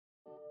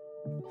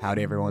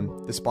Howdy,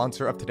 everyone. The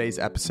sponsor of today's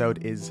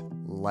episode is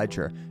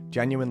Ledger.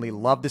 Genuinely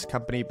love this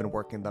company, been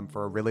working with them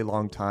for a really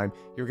long time.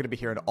 You're going to be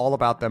hearing all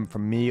about them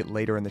from me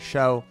later in the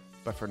show,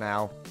 but for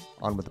now,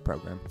 on with the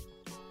program.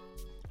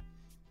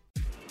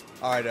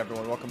 All right,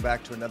 everyone, welcome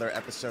back to another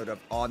episode of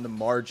On the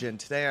Margin.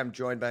 Today I'm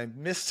joined by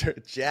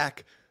Mr.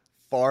 Jack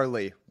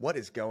Farley. What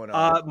is going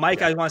on? Mike,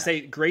 Jack, I want to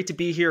say great to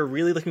be here.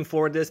 Really looking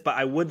forward to this, but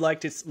I would like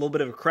to a little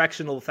bit of a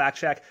correction, a little fact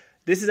check.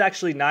 This is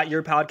actually not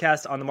your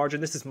podcast, On the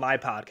Margin. This is my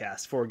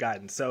podcast, For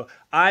Guidance. So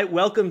I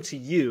welcome to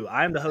you.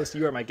 I'm the host.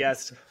 You are my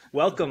guest.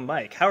 Welcome,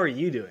 Mike. How are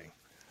you doing?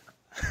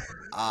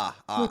 All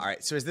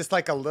right. So is this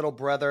like a little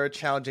brother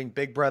challenging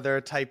big brother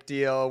type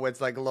deal where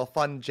it's like a little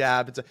fun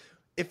jab?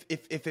 If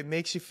it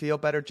makes you feel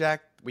better,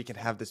 Jack, we can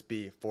have this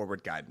be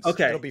Forward Guidance.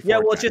 Okay. It'll be yeah.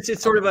 Well, guidance.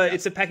 it's sort of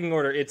it's a pecking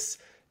order.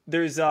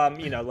 There's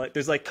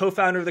there's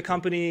co-founder of the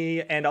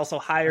company and also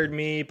hired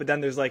me, but then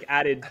there's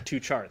added 2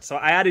 charts. So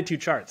I added 2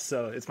 charts.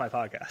 So it's my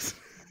podcast.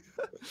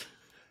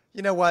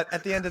 You know what?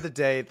 At the end of the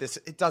day,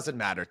 it doesn't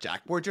matter,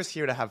 Jack. We're just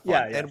here to have fun.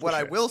 Yeah, and what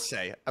I will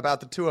say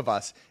about the two of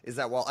us is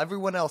that while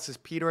everyone else is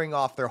petering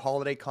off their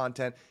holiday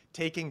content,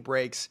 taking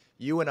breaks,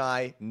 you and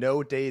I,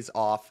 no days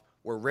off,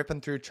 we're ripping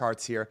through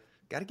charts here.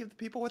 Got to give the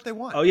people what they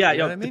want. Oh, yeah. You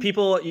know what I mean? The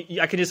people,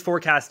 I can just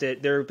forecast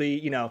it. There will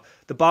be,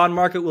 the bond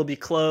market will be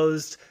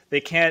closed.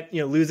 They can't,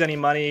 lose any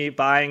money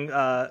buying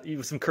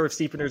some curve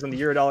steepeners on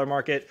the Eurodollar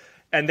market.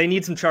 And they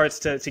need some charts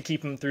to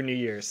keep them through New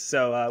Year's.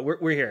 So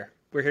we're here.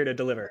 We're here to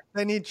deliver.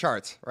 They need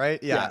charts,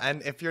 right? Yeah.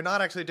 And if you're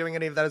not actually doing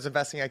any of that as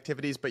investing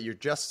activities, but you're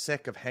just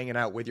sick of hanging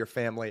out with your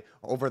family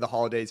over the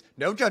holidays,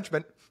 no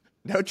judgment.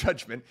 No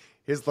judgment.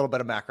 Here's a little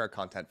bit of macro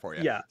content for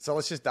you. Yeah. So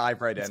let's just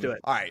dive right in. Let's do it.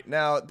 All right.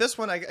 Now, this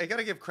one, I got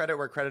to give credit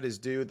where credit is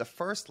due. The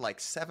first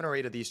 7 or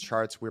 8 of these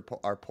charts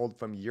are pulled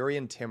from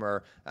Jurrien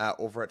Timmer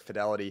over at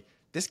Fidelity.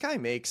 This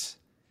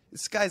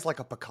guy's like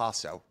a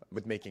Picasso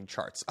with making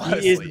charts.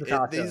 Honestly. He is the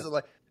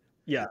Picasso.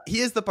 He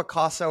is the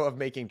Picasso of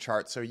making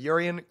charts. So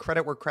Jurrien,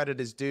 credit where credit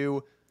is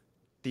due.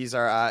 These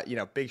are,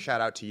 big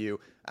shout out to you.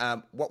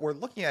 What we're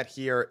looking at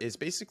here is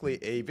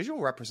basically a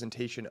visual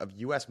representation of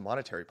U.S.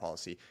 monetary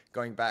policy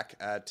going back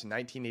to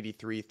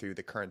 1983 through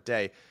the current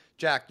day.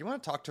 Jack, you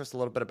want to talk to us a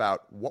little bit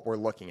about what we're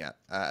looking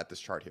at this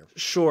chart here?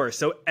 Sure.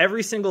 So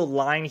every single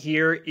line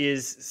here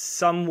is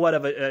somewhat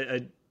of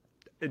a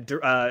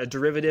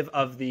derivative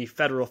of the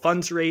federal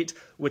funds rate,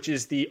 which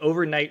is the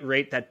overnight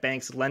rate that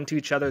banks lend to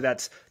each other.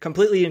 That's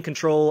completely in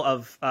control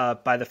of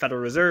by the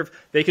Federal Reserve.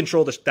 They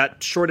control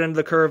that short end of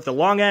the curve, the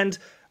long end,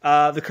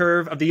 the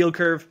curve of the yield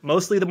curve,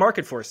 mostly the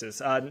market forces.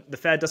 The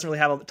Fed doesn't really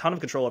have a ton of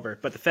control over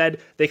it, but the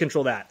Fed, they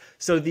control that.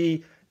 So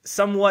the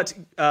somewhat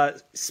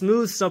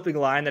smooth sloping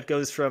line that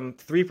goes from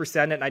 3%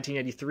 at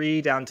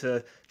 1983 down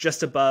to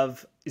just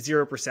above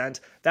 0%,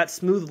 that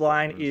smooth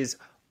line is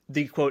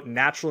the, quote,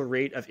 natural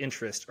rate of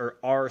interest, or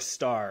R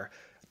star.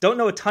 Don't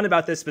know a ton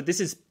about this, but this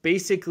is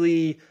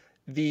basically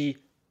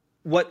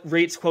what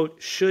rates,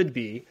 quote, should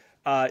be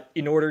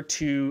in order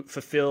to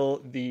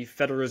fulfill the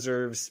Federal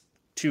Reserve's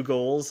 2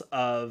 goals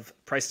of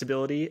price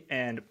stability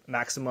and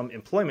maximum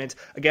employment.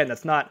 Again,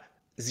 that's not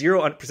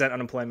 0%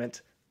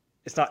 unemployment.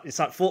 It's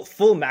not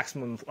full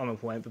maximum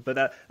unemployment,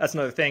 but that's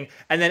another thing.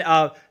 And then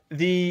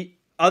the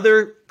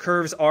other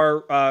curves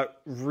are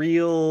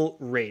real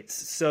rates.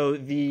 So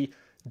the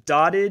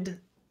dotted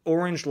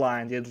orange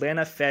line, the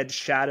Atlanta Fed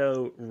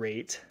shadow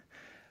rate,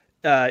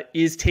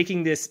 is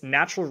taking this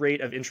natural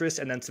rate of interest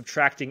and then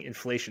subtracting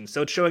inflation.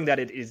 So it's showing that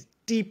it is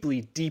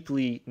deeply,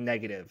 deeply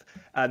negative.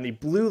 The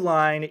blue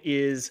line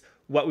is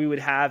what we would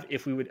have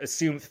if we would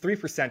assume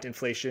 3%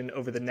 inflation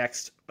over the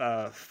next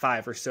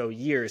 5 or so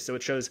years. So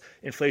it shows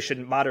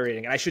inflation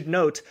moderating. And I should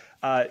note,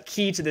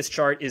 key to this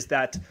chart is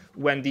that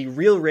when the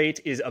real rate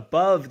is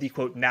above the,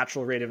 quote,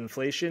 natural rate of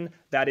inflation,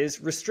 that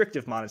is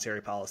restrictive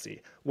monetary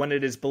policy. When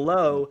it is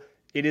below,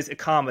 it is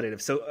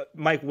accommodative. So,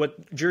 Mike,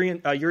 what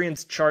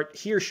Jurrien's chart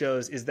here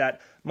shows is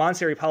that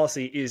monetary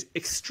policy is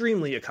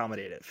extremely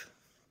accommodative.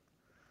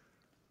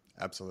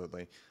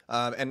 Absolutely.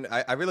 And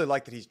I really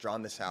like that he's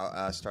drawn this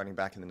out starting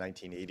back in the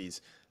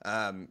 1980s.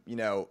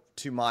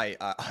 To my,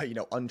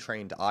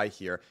 untrained eye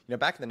here,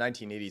 back in the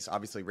 1980s,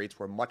 obviously rates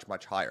were much,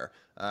 much higher,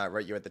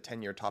 right? You had the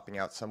 10-year topping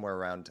out somewhere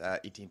around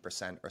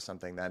 18% or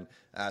something then.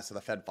 So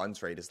the Fed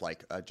funds rate is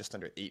just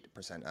under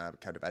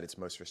 8%, kind of at its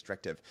most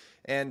restrictive.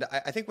 And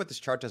I think what this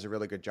chart does a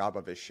really good job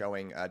of is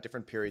showing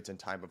different periods in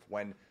time of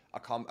when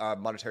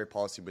monetary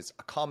policy was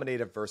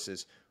accommodative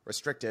versus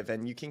restrictive.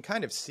 And you can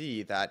kind of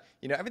see that,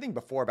 everything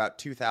before about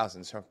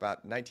 2000, so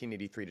about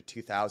 1983 to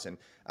 2000,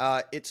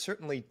 it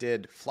certainly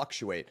did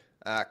fluctuate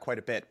quite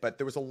a bit, but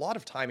there was a lot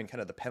of time in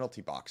kind of the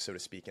penalty box, so to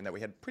speak, in that we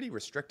had pretty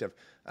restrictive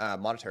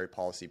monetary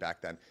policy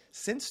back then.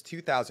 Since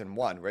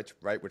 2001, which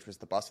was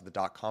the bust of the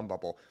dot-com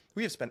bubble,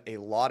 we have spent a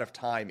lot of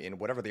time in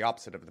whatever the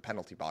opposite of the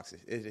penalty box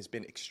is. It has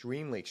been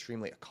extremely,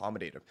 extremely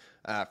accommodative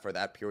for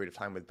that period of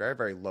time with very,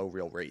 very low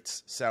real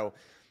rates. So,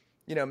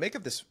 make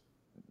of this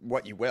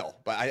what you will,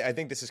 but I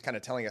think this is kind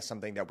of telling us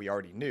something that we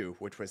already knew,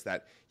 which was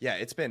that,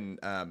 it's been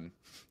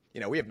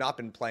we have not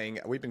been playing.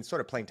 We've been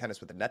sort of playing tennis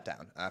with the net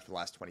down for the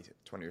last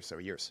 20 or so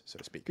years, so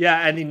to speak.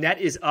 Yeah, and the net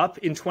is up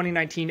in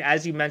 2019.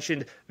 As you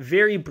mentioned,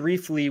 very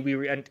briefly, we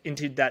were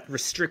into that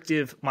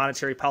restrictive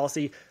monetary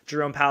policy.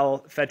 Jerome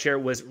Powell, Fed chair,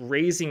 was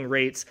raising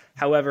rates.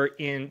 However,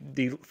 in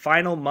the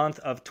final month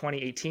of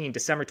 2018,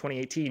 December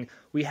 2018,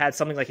 we had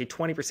something like a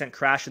 20%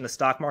 crash in the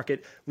stock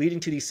market, leading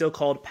to the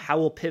so-called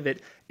Powell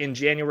pivot in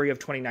January of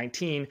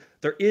 2019.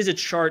 There is a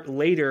chart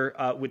later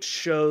which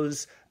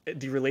shows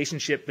the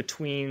relationship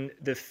between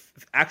the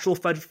actual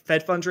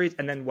Fed funds rate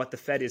and then what the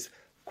Fed is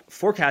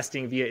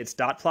forecasting via its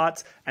dot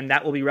plots, and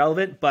that will be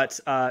relevant. But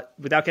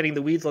without getting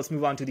the weeds, let's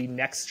move on to the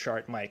next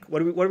chart, Mike.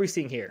 What are we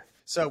seeing here?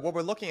 So what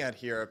we're looking at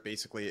here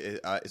basically is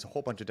a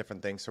whole bunch of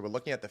different things. So we're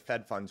looking at the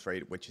Fed funds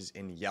rate, which is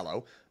in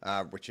yellow,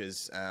 which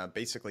is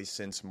basically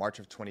since March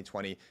of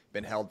 2020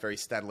 been held very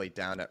steadily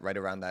down at right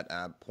around that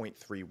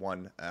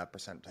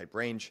 0.31% type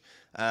range.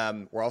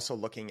 We're also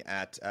looking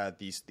at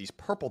these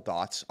purple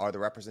dots are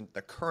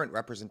the current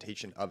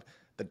representation of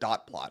the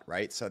dot plot,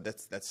 right? So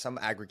that's some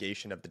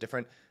aggregation of the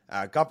different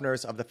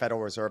governors of the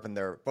Federal Reserve, and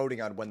they're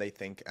voting on when they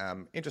think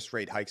interest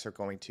rate hikes are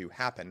going to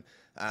happen.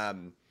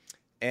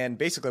 And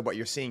basically what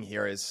you're seeing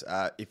here is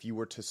if you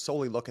were to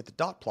solely look at the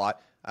dot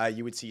plot,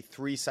 you would see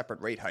 3 separate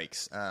rate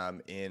hikes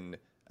in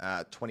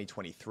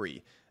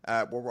 2023.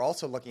 What we're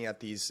also looking at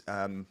these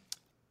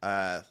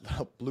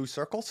little blue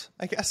circles,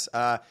 I guess,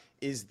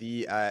 is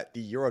the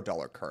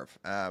Eurodollar curve,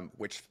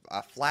 which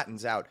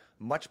flattens out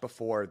much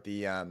before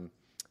the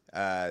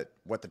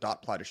what the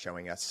dot plot is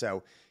showing us.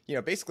 So,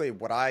 basically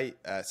what I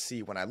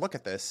see when I look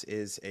at this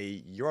is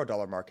a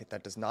Eurodollar market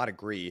that does not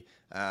agree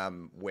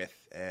with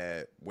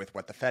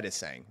what the Fed is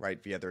saying,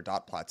 right, via their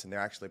dot plots, and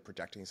they're actually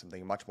projecting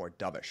something much more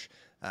dovish.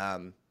 I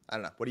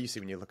don't know. What do you see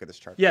when you look at this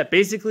chart? Yeah,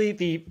 basically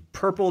the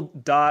purple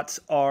dots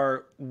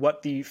are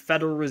what the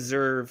Federal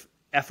Reserve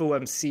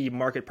FOMC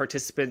market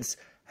participants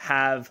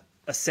have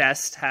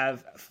assessed,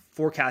 have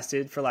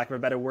forecasted, for lack of a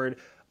better word,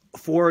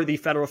 for the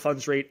federal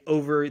funds rate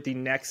over the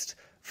next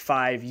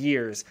 5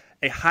 years.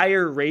 A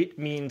higher rate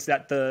means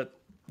that the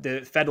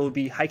Fed will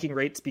be hiking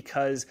rates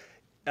because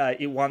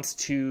it wants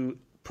to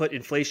put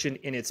inflation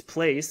in its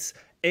place,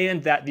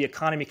 and that the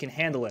economy can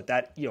handle it.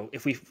 That,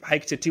 if we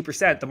hike to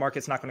 2%, the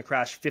market's not going to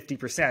crash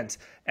 50%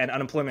 and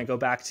unemployment go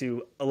back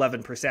to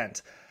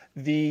 11%.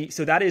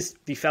 So that is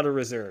the Federal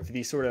Reserve.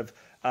 The sort of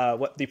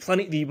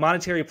the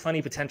monetary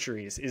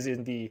plenipotentiaries is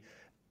in the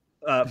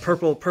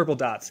purple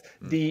dots.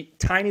 The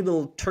tiny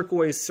little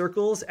turquoise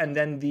circles, and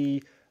then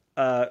the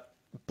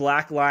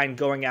black line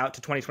going out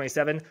to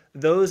 2027,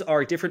 those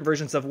are different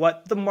versions of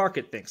what the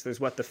market thinks. There's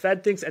what the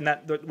Fed thinks and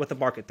what the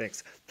market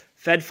thinks.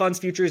 Fed funds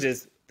futures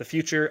is the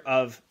future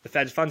of the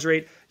Fed funds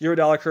rate.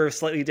 Eurodollar curve,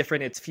 slightly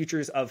different. It's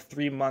futures of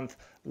 3-month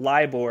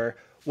LIBOR.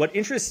 What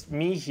interests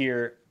me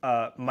here,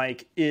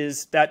 Mike,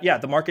 is that,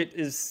 the market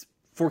is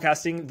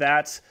forecasting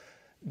that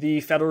the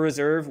Federal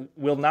Reserve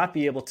will not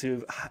be able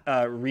to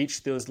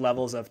reach those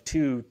levels of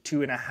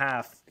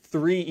 2.5%,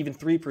 3%, even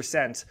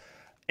 3%.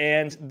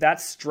 And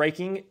that's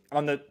striking.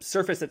 On the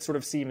surface, that sort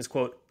of seems,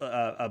 quote,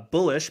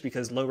 bullish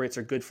because low rates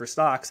are good for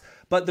stocks.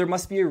 But there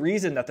must be a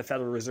reason that the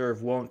Federal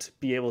Reserve won't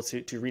be able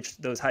to reach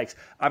those hikes.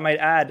 I might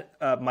add,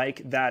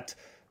 Mike, that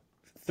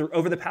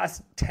over the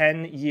past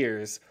 10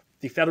 years,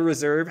 the Federal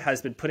Reserve has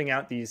been putting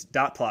out these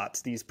dot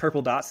plots, these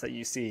purple dots that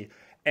you see,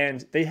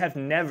 and they have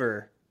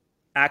never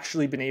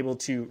actually been able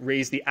to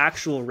raise the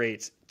actual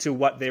rate to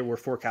what they were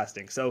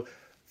forecasting. So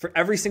for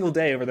every single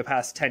day over the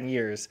past 10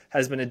 years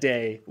has been a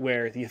day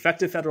where the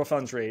effective federal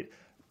funds rate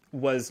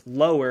was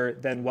lower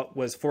than what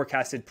was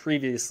forecasted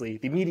previously,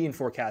 the median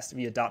forecast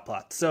via dot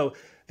plot. So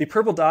the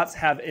purple dots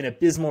have an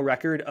abysmal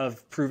record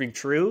of proving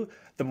true.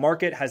 The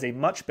market has a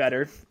much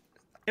better,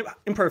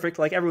 imperfect,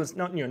 like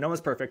no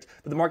one's perfect,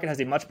 but the market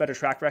has a much better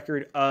track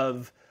record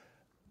of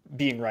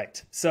being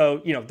right.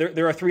 So,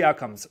 there are 3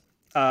 outcomes.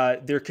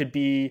 There could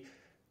be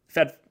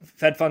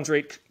Fed funds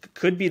rate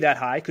could be that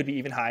high, could be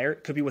even higher,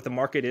 could be what the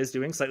market is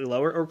doing, slightly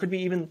lower, or it could be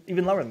even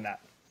lower than that.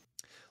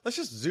 Let's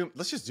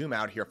just zoom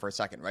out here for a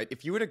second, right?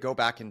 If you were to go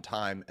back in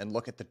time and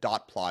look at the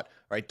dot plot,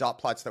 right, dot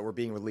plots that were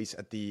being released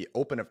at the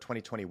open of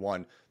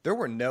 2021, there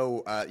were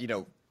no,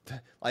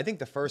 I think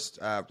the first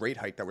rate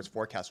hike that was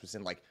forecast was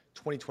in like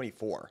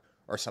 2024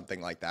 or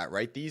something like that,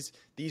 right? These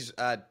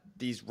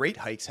rate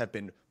hikes have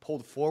been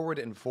pulled forward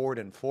and forward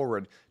and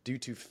forward due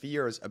to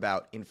fears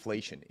about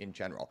inflation in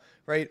general,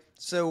 right?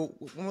 So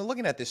when we're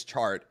looking at this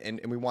chart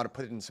and we want to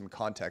put it in some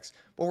context,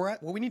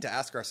 what we need to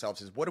ask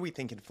ourselves is, what do we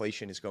think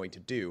inflation is going to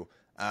do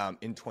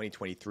in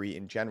 2023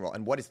 in general,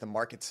 and what is the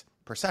market's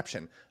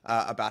perception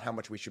about how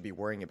much we should be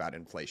worrying about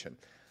inflation?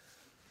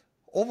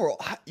 Overall,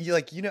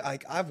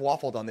 I've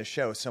waffled on this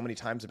show so many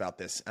times about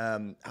this.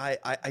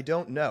 I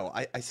don't know.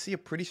 I see a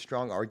pretty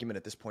strong argument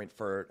at this point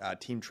for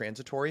team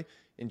transitory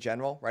in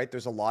general, right?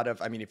 There's a lot of,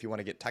 if you want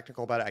to get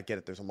technical about it, I get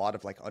it. There's a lot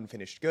of like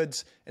unfinished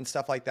goods and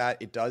stuff like that.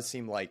 It does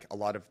seem like a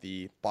lot of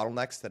the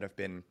bottlenecks that have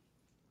been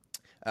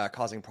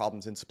causing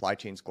problems in supply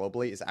chains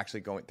globally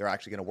they're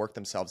actually going to work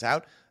themselves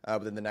out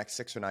within the next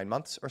 6 or 9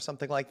 months or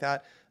something like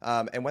that.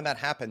 And when that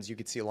happens, you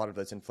could see a lot of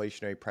those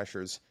inflationary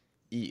pressures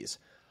ease.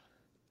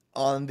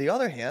 On the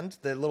other hand,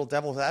 the little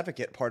devil's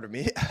advocate part of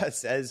me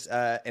says,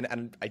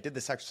 and I did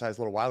this exercise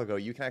a little while ago,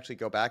 you can actually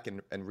go back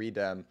and read,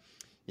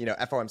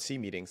 FOMC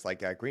meetings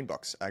like Green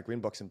Books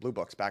and Blue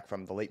Books back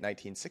from the late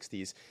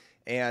 1960s.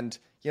 And,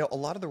 a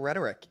lot of the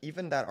rhetoric,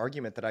 even that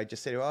argument that I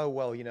just said, oh,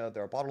 well,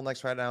 there are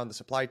bottlenecks right now in the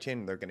supply chain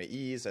and they're going to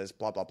ease as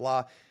blah, blah,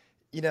 blah.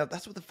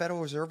 That's what the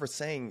Federal Reserve was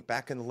saying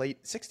back in the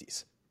late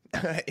 60s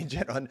in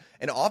general.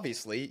 And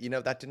obviously,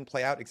 that didn't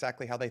play out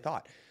exactly how they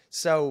thought.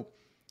 So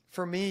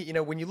for me,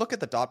 when you look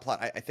at the dot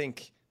plot, I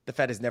think the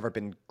Fed has never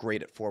been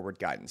great at forward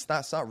guidance.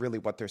 That's not really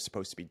what they're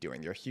supposed to be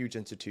doing. They're a huge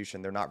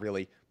institution. They're not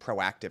really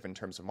proactive in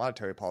terms of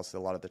monetary policy.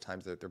 A lot of the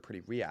times they're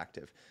pretty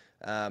reactive.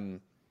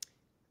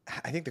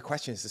 I think the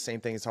question is the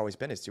same thing it's always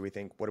been: is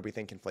what do we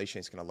think inflation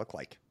is going to look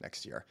like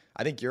next year?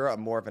 I think you're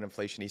more of an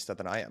inflationista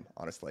than I am,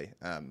 honestly.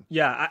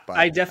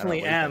 I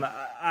definitely am.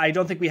 I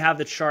don't think we have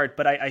the chart,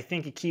 but I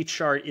think a key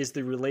chart is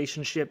the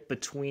relationship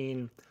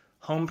between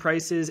home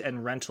prices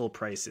and rental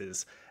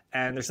prices.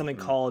 And there's something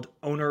called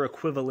owner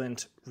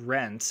equivalent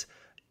rent,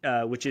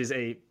 which is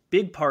a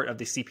big part of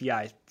the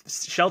CPI.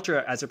 Shelter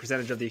as a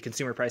percentage of the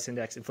consumer price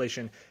index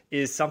inflation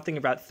is something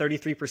about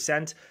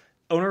 33%.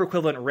 Owner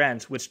equivalent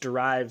rent, which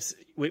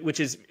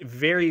is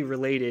very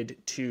related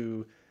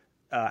to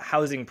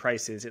housing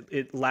prices.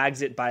 It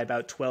lags it by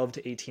about 12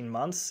 to 18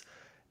 months.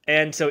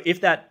 And so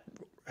if that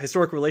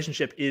historic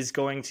relationship is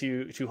going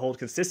to hold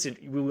consistent,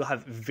 we will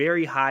have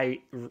very high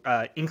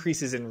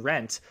increases in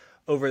rent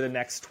over the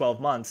next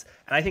 12 months.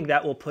 And I think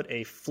that will put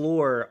a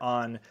floor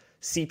on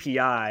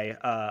CPI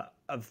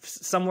of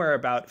somewhere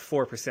about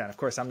 4%. Of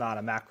course, I'm not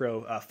a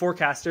macro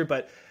forecaster,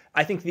 but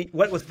I think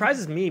what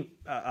surprises me,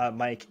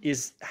 Mike,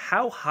 is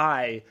how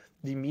high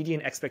the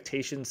median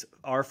expectations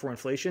are for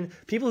inflation.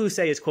 People who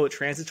say it's, quote,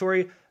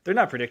 transitory, they're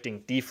not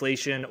predicting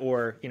deflation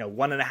or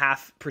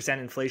 1.5%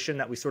 inflation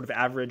that we sort of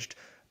averaged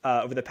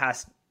over the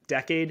past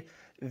decade.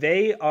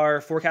 They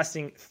are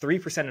forecasting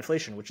 3%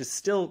 inflation, which is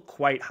still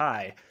quite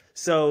high.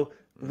 So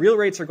real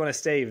rates are going to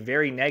stay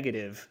very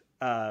negative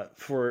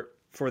for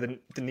the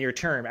near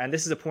term. And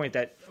this is a point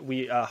that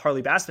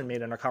Harley Bassman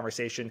made in our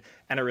conversation,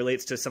 and it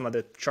relates to some of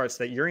the charts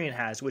that Urian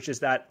has, which is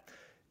that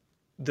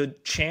the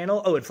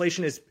channel,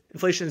 inflation is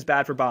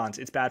bad for bonds.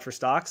 It's bad for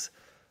stocks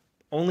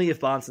only if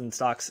bonds and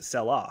stocks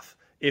sell off.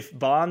 If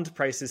bond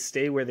prices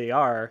stay where they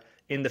are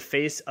in the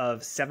face of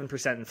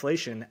 7%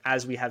 inflation,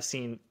 as we have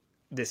seen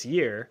this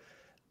year,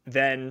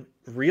 then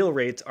real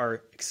rates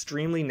are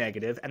extremely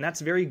negative, and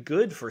that's very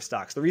good for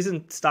stocks. The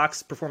reason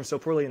stocks performed so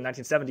poorly in the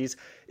 1970s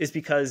is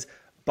because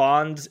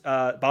bonds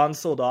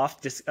sold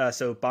off,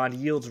 so bond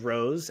yields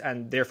rose,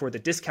 and therefore the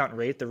discount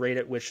rate, the rate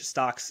at which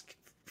stocks'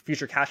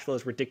 future cash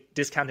flows were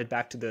discounted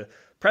back to the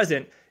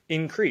present,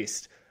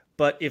 increased.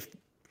 But if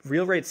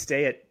real rates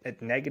stay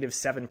at negative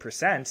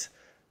 7%,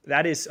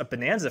 that is a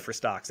bonanza for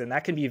stocks, and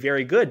that can be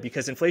very good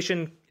because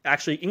inflation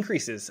actually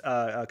increases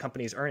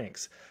companies'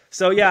 earnings.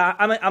 So yeah,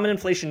 I'm an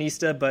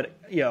inflationista, but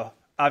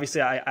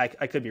obviously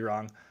I could be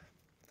wrong.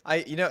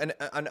 And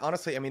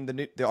honestly, I mean,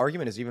 the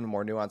argument is even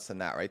more nuanced than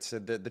that, right? So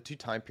the two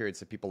time periods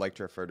that people like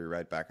to refer to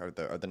right back are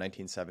the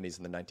 1970s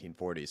and the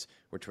 1940s,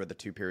 which were the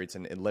two periods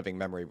in living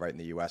memory right in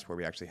the U.S. where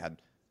we actually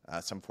had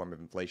some form of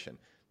inflation.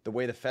 The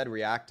way the Fed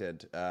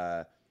reacted,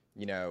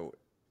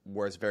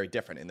 was very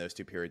different in those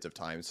two periods of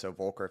time. So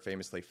Volcker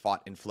famously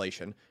fought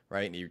inflation,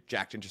 right? And he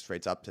jacked interest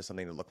rates up to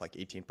something that looked like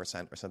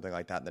 18% or something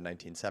like that in the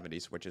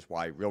 1970s, which is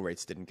why real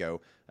rates didn't go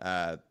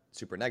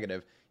super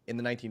negative. In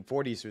the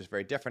 1940s, it was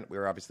very different. We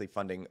were obviously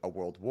funding a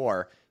world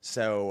war.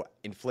 So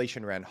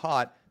inflation ran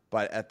hot,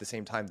 but at the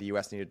same time, the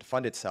U.S. needed to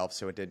fund itself.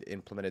 So it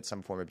implemented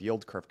some form of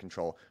yield curve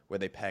control where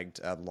they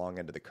pegged the long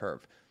end of the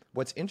curve.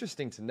 What's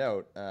interesting to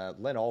note,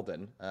 Lynn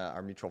Alden,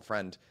 our mutual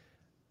friend,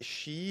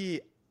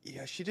 she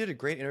did a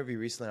great interview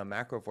recently on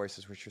Macro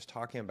Voices, where she was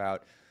talking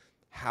about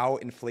how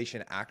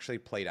inflation actually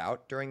played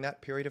out during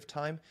that period of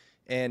time.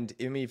 And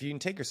I mean, if you can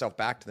take yourself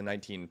back to the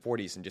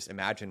 1940s and just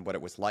imagine what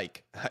it was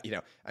like,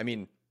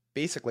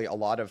 basically a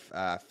lot of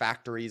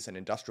factories and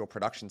industrial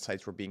production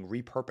sites were being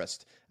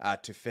repurposed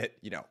to fit,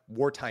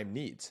 wartime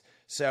needs.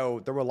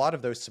 So there were a lot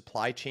of those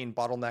supply chain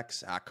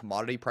bottlenecks.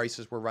 Commodity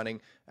prices were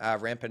running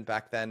rampant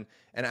back then.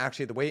 And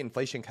actually the way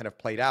inflation kind of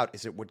played out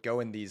is it would go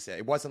in these,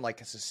 it wasn't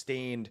like a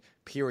sustained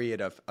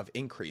period of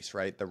increase,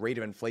 right? The rate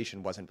of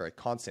inflation wasn't very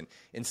constant.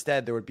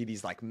 Instead, there would be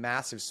these like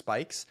massive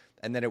spikes,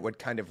 and then it would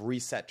kind of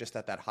reset just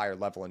at that higher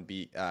level and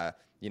be,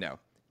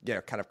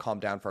 kind of calm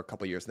down for a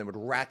couple of years, and then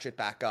would ratchet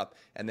back up,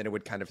 and then it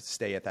would kind of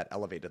stay at that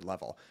elevated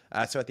level.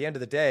 So at the end of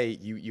the day,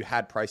 you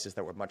had prices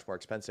that were much more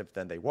expensive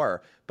than they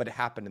were, but it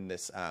happened in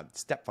this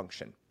step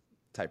function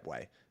type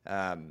way.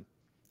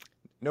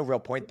 No real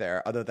point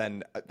there other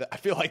than I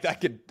feel like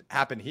that could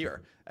happen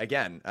here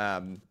again.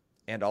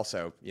 And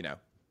also,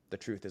 the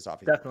truth is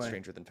often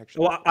stranger than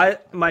fiction. Well,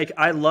 Mike,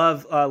 I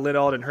love Lynn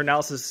Alden. Her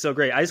analysis is so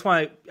great. I just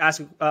want to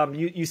ask,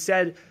 you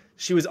said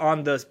she was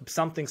on the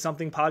something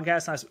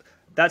podcast.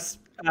 That's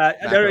Mike,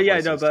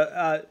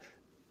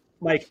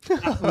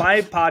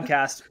 my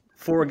podcast,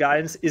 Forward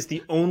Guidance, is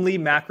the only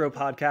macro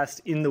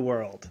podcast in the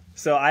world.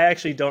 So I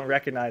actually don't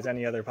recognize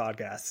any other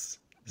podcasts.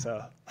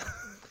 So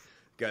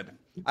good.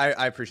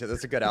 I appreciate it.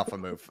 That's a good alpha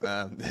move.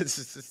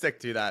 Stick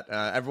to that.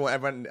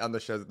 Everyone on the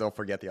show, they'll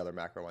forget the other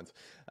macro ones.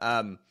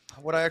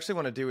 What I actually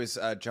want to do is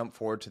jump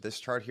forward to this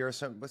chart here.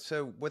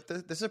 So what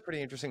this is a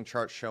pretty interesting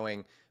chart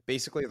showing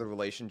basically the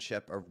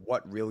relationship of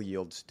what real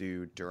yields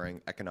do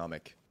during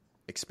economic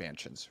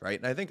expansions, right?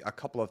 And I think a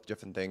couple of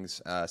different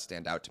things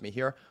stand out to me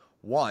here.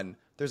 One,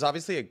 there's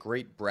obviously a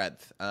great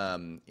breadth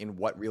in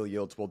what real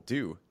yields will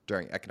do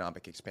during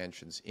economic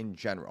expansions in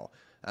general,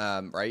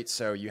 right?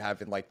 So you have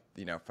from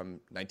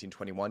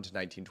 1921 to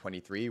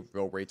 1923,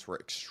 real rates were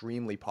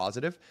extremely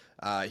positive.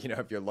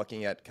 If you're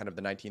looking at kind of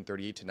the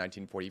 1938 to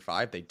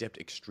 1945, they dipped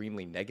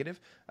extremely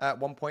negative at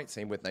one point.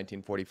 Same with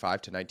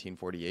 1945 to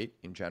 1948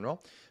 in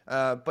general.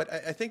 But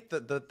I think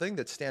the thing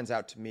that stands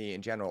out to me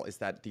in general is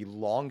that the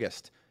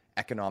longest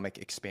economic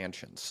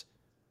expansions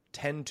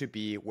tend to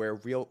be where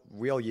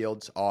real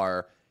yields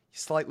are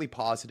slightly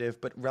positive,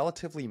 but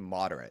relatively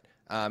moderate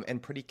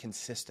and pretty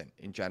consistent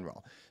in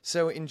general.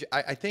 So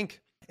I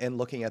think, in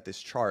looking at this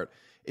chart,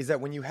 is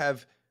that when you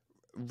have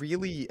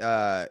really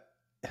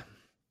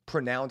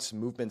pronounced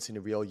movements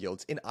in real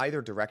yields in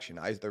either direction,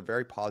 either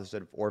very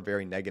positive or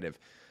very negative,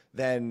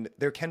 then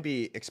there can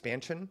be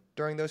expansion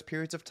during those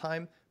periods of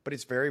time, but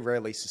it's very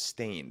rarely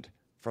sustained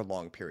for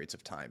long periods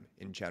of time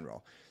in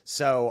general.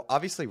 So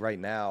obviously right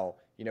now,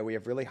 we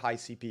have really high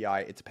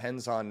CPI. It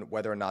depends on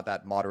whether or not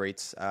that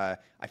moderates. I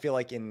feel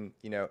like in,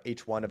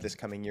 H1 of this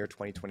coming year,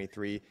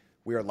 2023,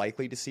 we are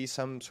likely to see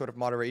some sort of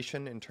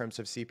moderation in terms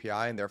of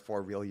CPI, and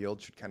therefore real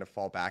yield should kind of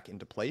fall back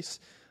into place.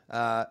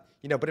 But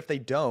if they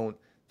don't,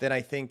 then I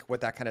think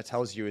what that kind of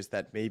tells you is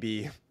that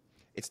maybe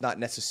it's not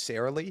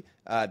necessarily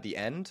the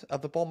end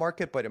of the bull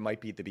market, but it might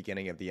be the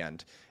beginning of the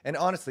end. And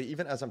honestly,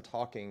 even as I'm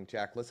talking,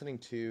 Jack, listening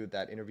to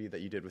that interview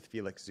that you did with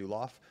Felix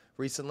Zulauf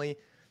recently,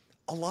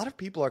 a lot of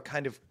people are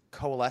kind of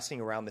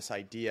coalescing around this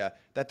idea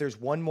that there's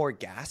one more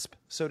gasp,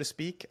 so to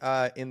speak,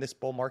 in this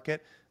bull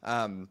market.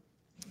 And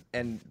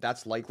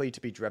that's likely to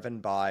be driven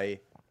by,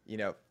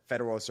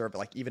 Federal Reserve,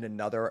 like even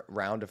another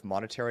round of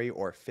monetary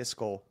or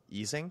fiscal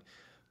easing.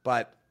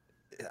 But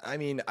I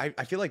mean,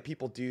 I feel like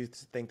people do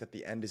think that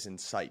the end is in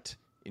sight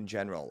in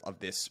general of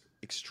this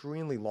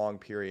extremely long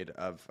period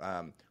of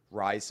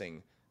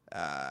rising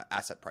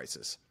asset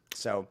prices.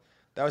 So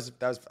that was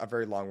a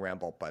very long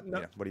ramble, but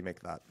what do you make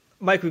of that?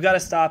 Mike, we've got to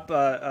stop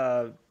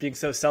being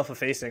so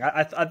self-effacing.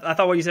 I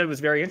thought what you said was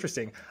very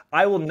interesting.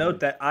 I will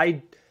note that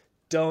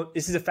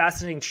this is a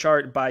fascinating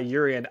chart by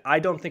Urian. I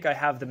don't think I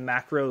have the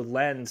macro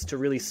lens to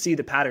really see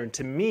the pattern.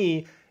 To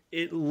me,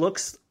 it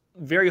looks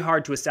very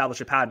hard to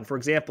establish a pattern. For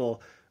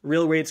example,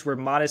 real rates were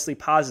modestly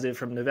positive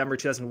from November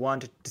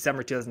 2001 to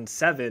December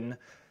 2007.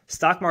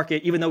 Stock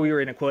market, even though we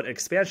were in a quote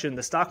expansion,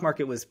 the stock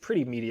market was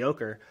pretty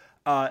mediocre.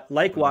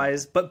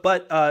 Likewise, but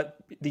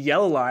the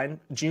yellow line,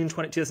 June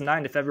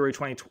 2009 to February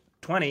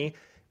 2020,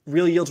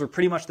 real yields were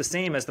pretty much the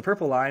same as the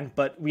purple line,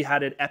 but we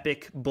had an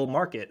epic bull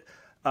market.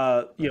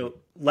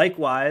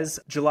 Likewise,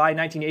 July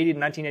 1980 to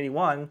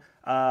 1981,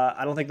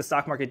 I don't think the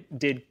stock market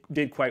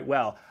did quite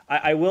well.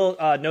 I will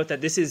note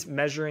that this is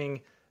measuring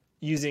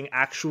using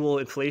actual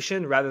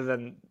inflation rather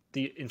than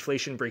the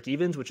inflation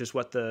break-evens, which is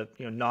what the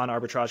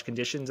non-arbitrage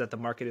conditions that the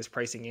market is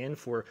pricing in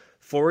for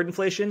forward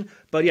inflation.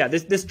 But yeah,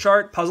 this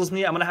chart puzzles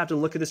me. I'm going to have to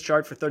look at this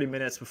chart for 30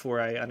 minutes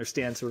before I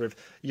understand sort of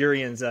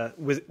Urian's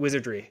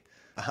wizardry.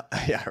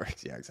 Yeah,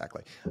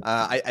 exactly.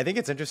 I think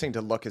it's interesting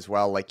to look as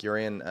well. Like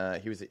Urian,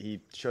 he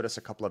showed us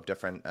a couple of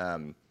different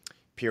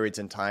periods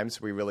in time.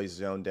 So we really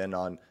zoned in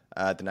on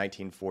the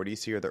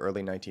 1940s here, the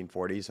early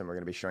 1940s, and we're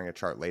going to be showing a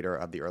chart later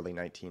of the early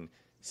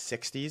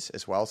 1960s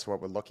as well. So what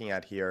we're looking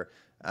at here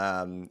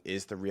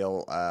is the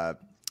real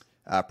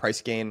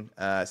price gain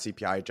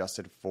CPI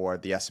adjusted for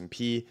the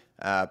S&P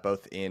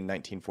both in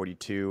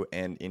 1942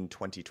 and in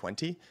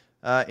 2020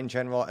 in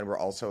general. And we're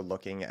also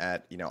looking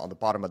at, on the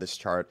bottom of this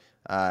chart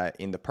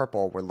in the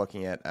purple, we're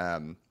looking at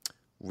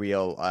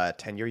real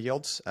 10-year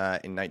yields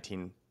in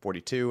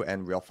 1942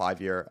 and real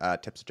 5-year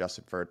tips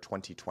adjusted for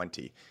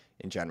 2020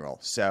 in general.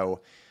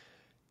 So,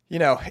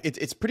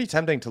 it's pretty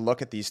tempting to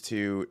look at these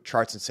two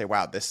charts and say,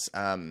 wow, this,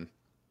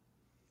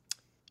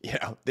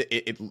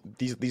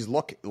 these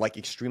look like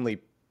extremely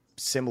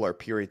similar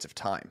periods of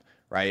time,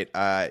 right?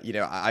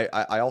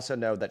 I also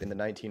know that in the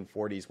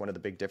 1940s, one of the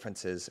big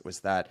differences was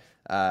that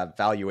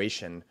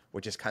valuation,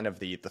 which is kind of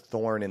the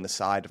thorn in the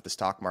side of the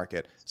stock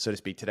market, so to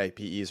speak. Today,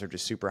 PEs are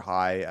just super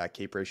high,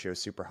 CAPE ratio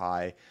is super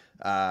high,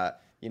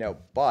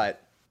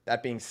 but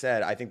that being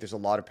said, I think there's a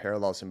lot of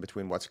parallels in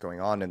between what's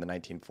going on in the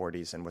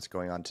 1940s and what's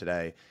going on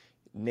today,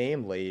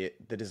 namely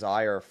the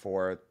desire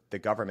for the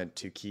government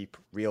to keep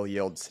real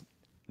yields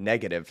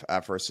negative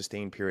for a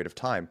sustained period of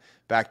time.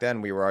 Back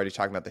then, we were already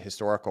talking about the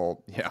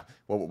historical,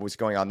 what was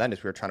going on then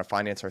is we were trying to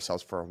finance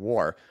ourselves for a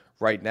war.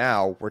 Right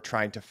now, we're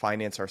trying to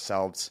finance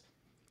ourselves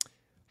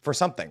for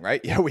something,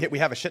 right? We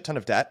have a shit ton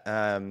of debt,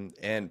 and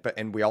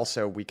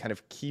we kind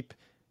of keep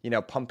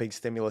pumping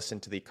stimulus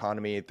into the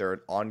economy. There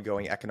are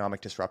ongoing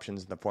economic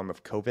disruptions in the form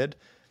of COVID.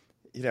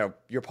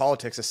 Your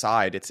politics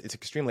aside, it's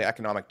extremely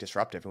economic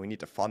disruptive, and we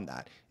need to fund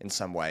that in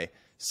some way.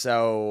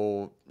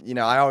 So,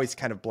 I always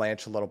kind of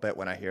blanch a little bit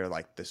when I hear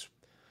like this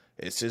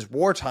is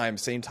wartime,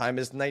 same time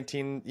as the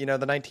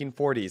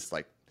 1940s.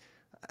 Like,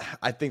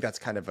 I think that's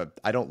kind of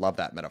I don't love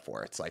that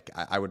metaphor. It's like,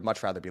 I would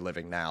much rather be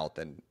living now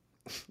than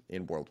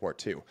in World War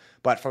II.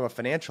 But from a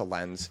financial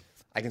lens,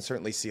 I can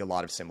certainly see a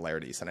lot of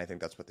similarities. And I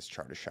think that's what this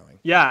chart is showing.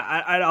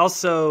 Yeah, I'd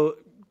also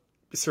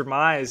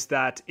surmise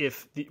that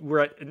if we're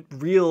at a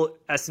real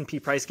S&P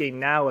price gain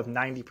now of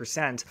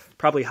 90%,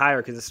 probably higher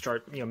because this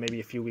chart,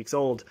 maybe a few weeks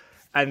old,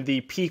 and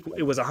the peak,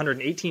 it was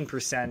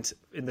 118%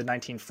 in the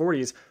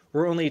 1940s,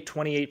 we're only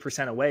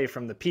 28% away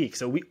from the peak.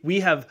 So we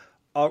have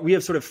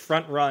sort of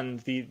front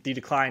run the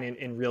decline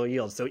in real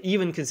yields. So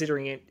even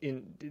considering it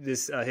in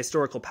this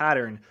historical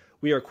pattern,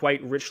 we are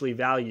quite richly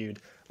valued.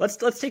 Let's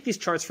take these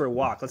charts for a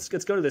walk. Let's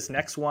go to this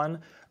next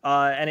one,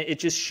 and it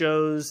just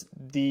shows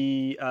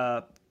the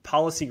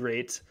policy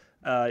rate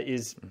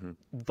is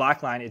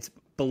black line. It's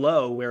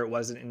below where it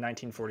was in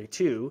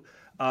 1942,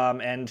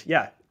 and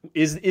yeah.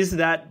 Is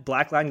that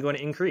black line going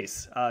to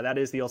increase? That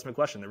is the ultimate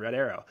question, the red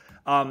arrow.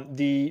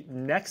 The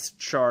next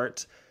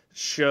chart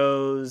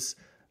shows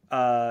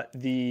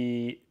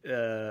the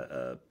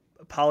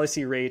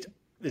policy rate.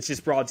 It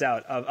just broadens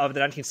out of the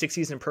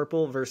 1960s in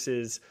purple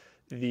versus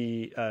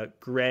the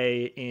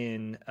gray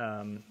in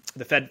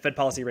the Fed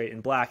policy rate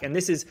in black. And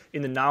this is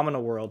in the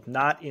nominal world,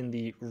 not in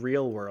the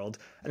real world.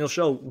 And it'll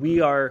show we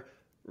are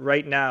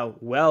right now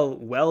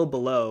well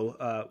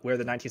below where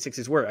the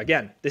 1960s were.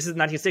 Again, this is the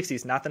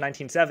 1960s, not the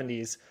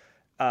 1970s.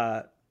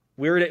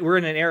 We're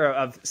in an era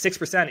of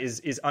 6%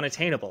 is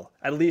unattainable.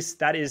 At least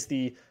that is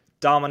the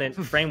dominant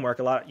framework.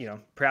 A lot,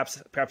 perhaps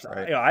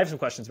right. I have some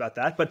questions about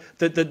that. But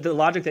the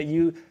logic that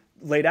you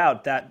laid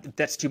out,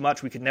 that's too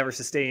much. We could never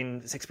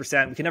sustain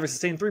 6%. We could never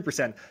sustain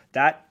 3%.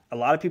 That a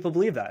lot of people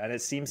believe that, and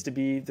it seems to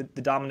be the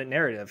dominant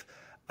narrative.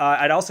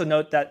 I'd also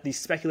note that the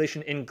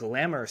speculation in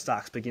glamour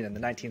stocks began in the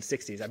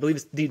 1960s. I believe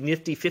it's the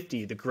Nifty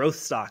 50, the growth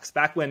stocks,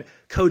 back when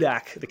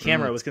Kodak, the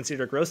camera, was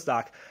considered a growth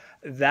stock.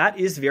 That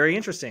is very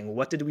interesting.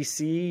 What did we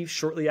see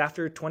shortly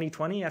after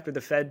 2020, after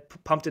the Fed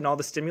pumped in all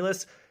the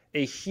stimulus?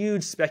 A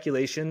huge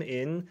speculation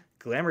in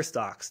glamour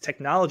stocks,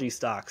 technology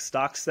stocks,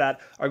 stocks that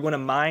are going to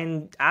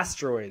mine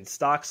asteroids,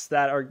 stocks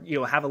that are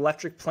have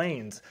electric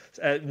planes,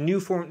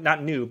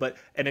 not new, but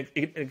an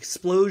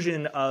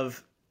explosion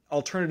of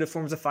alternative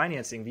forms of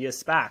financing via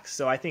SPACs.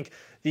 So I think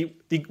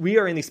we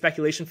are in the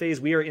speculation phase.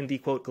 We are in the,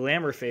 quote,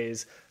 glamour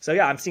phase. So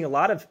yeah, I'm seeing a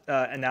lot of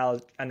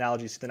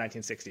analogies to the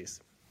 1960s.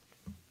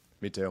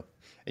 Me too.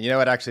 And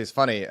what actually is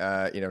funny,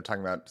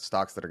 talking about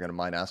stocks that are going to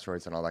mine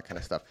asteroids and all that kind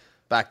of stuff.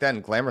 Back then,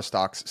 glamour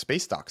stocks,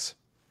 space stocks.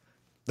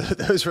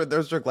 those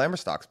were glamour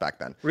stocks back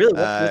then. Really?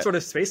 What sort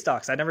of space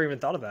stocks? I never even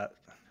thought of that.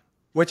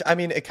 Which, I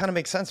mean, it kind of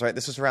makes sense, right?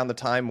 This was around the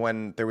time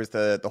when there was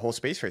the whole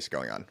space race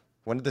going on.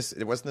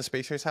 It wasn't the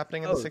space race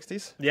happening in the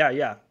 60s?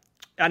 Yeah.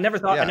 I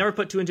never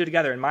put two and two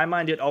together. In my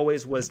mind, it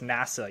always was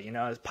NASA,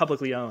 it's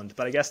publicly owned.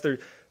 But I guess I'm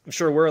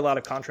sure we're a lot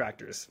of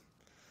contractors.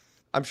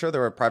 I'm sure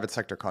there were private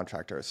sector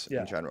contractors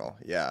in general.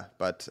 Yeah.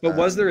 But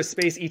was there a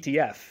space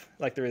ETF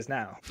like there is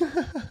now?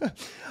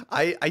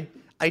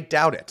 I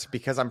doubt it,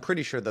 because I'm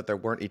pretty sure that there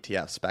weren't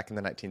ETFs back in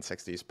the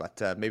 1960s,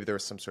 but maybe there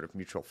was some sort of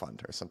mutual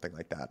fund or something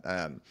like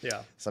that.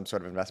 Some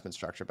sort of investment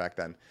structure back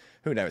then.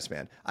 Who knows,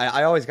 man?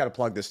 I always got to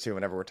plug this too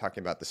whenever we're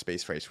talking about the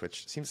space race,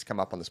 which seems to come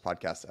up on this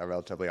podcast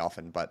relatively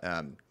often. But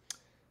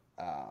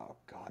oh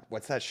God,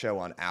 what's that show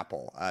on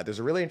Apple? There's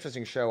a really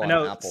interesting show on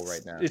Apple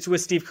right now. It's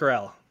with Steve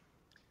Carell.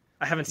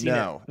 I haven't seen it.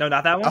 No,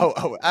 not that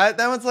one?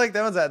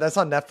 That's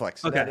on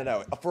Netflix. Okay.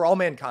 No. For All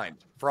Mankind.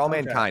 For All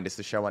Mankind is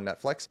the show on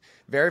Netflix.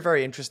 Very,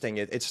 very interesting.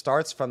 It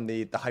starts from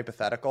the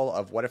hypothetical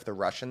of what if the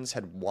Russians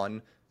had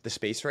won the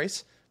space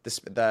race,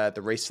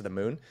 the race to the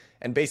moon.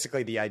 And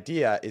basically the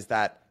idea is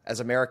that as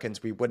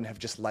Americans, we wouldn't have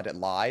just let it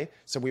lie.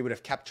 So we would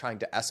have kept trying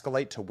to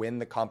escalate to win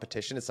the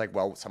competition. It's like,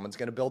 well, someone's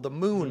going to build a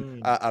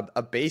moon,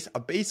 a base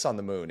on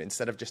the moon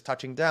instead of just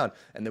touching down.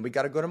 And then we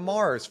got to go to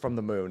Mars from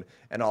the moon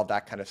and all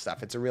that kind of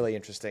stuff. It's a really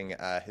interesting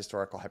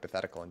historical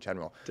hypothetical in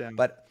general. Damn.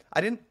 But I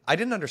didn't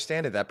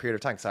understand it that period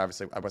of time, because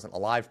obviously I wasn't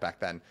alive back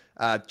then.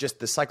 Just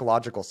the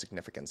psychological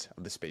significance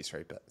of the space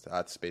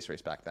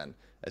race back then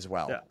as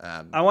well.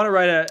 Yeah. I want to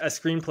write a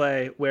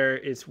screenplay where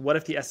it's what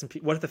if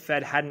the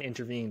Fed hadn't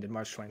intervened in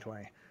March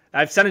 2020?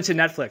 I've sent it to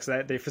Netflix.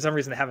 They for some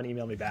reason they haven't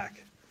emailed me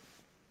back.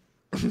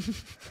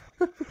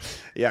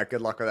 Yeah,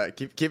 good luck with that.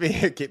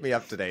 Keep me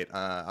up to date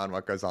on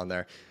what goes on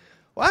there.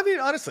 Well, I mean,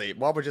 honestly,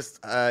 while we're just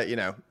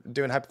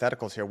doing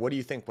hypotheticals here, what do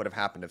you think would have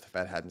happened if the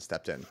Fed hadn't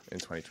stepped in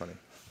 2020?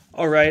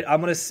 All right, I'm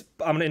gonna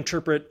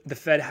interpret the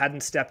Fed hadn't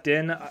stepped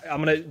in.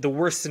 The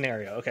worst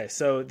scenario. Okay,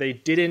 so they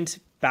didn't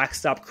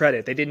backstop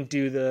credit. They didn't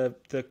do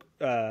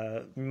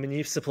the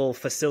municipal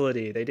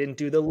facility. They didn't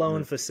do the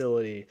loan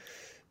facility.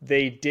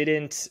 They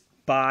didn't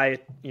buy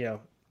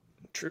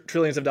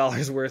trillions of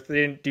dollars worth. They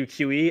didn't do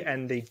QE,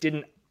 and they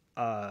didn't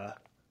cut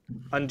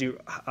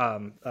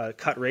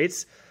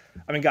rates.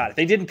 I mean, God, if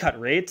they didn't cut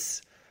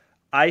rates,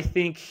 I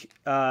think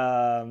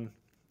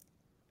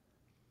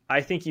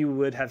you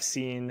would have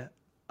seen.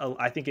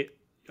 I think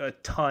a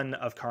ton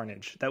of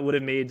carnage that would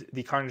have made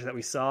the carnage that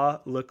we saw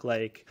look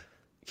like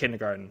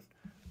kindergarten.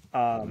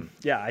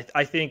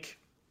 I think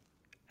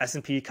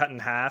S&P cut in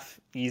half,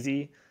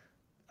 easy.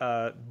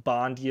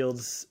 Bond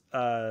yields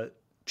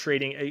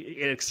trading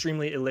an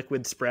extremely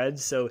illiquid spread.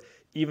 So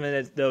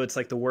even though it's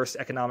like the worst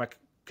economic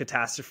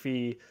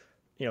catastrophe,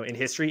 in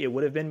history, it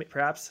would have been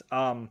perhaps.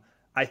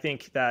 I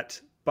think that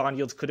bond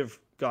yields could have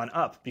gone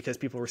up because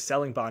people were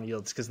selling bond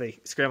yields because they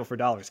scramble for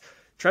dollars.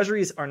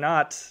 Treasuries are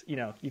not,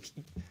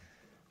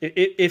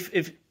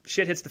 if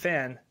shit hits the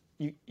fan,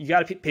 you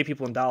got to pay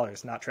people in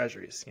dollars, not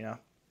treasuries,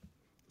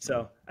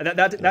 So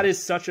that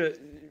is such a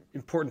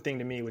important thing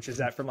to me, which is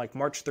that from like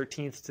March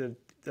 13th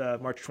to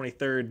March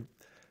 23rd,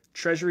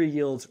 treasury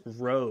yields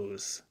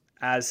rose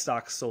as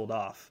stocks sold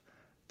off.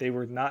 They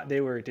were not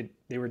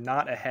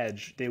a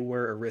hedge. They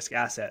were a risk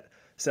asset.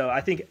 So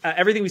I think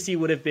everything we see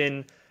would have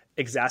been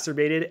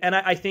exacerbated. And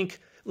I think,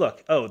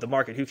 look, the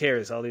market, who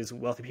cares? All these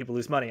wealthy people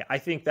lose money. I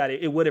think that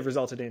it would have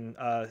resulted in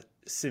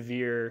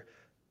severe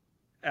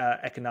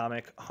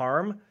economic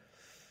harm.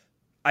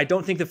 I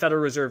don't think the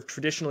Federal Reserve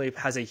traditionally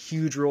has a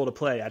huge role to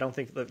play. I don't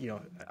think that,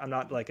 I'm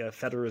not like a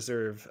Federal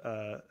Reserve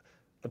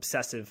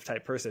obsessive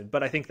type person,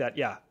 but I think that,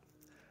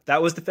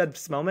 that was the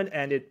Fed's moment,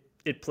 and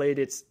it played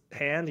its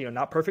hand,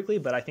 not perfectly,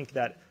 but I think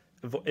that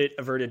it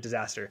averted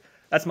disaster.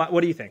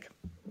 What do you think?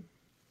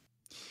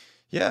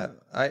 Yeah,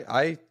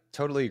 I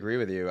totally agree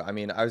with you. I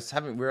mean, I was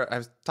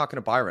talking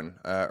to Byron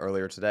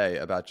earlier today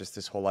about just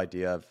this whole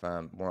idea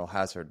of moral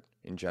hazard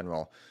in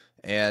general.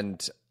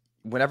 And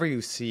whenever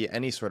you see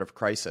any sort of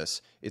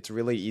crisis, it's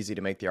really easy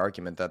to make the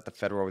argument that the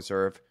Federal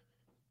Reserve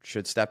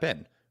should step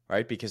in,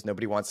 right? Because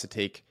nobody wants to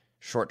take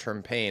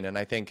short-term pain. And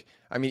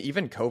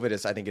even COVID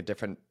is, I think, a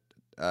different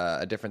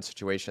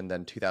situation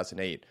than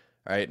 2008,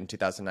 right? In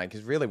 2009,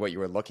 because really what you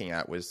were looking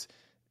at was,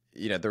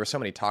 there were so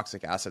many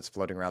toxic assets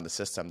floating around the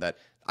system that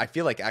I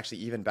feel like actually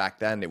even back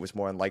then it was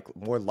more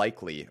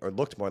likely or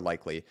looked more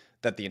likely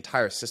that the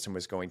entire system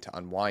was going to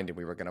unwind and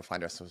we were going to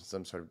find ourselves in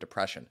some sort of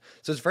depression.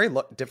 So it's very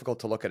difficult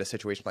to look at a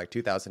situation like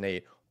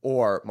 2008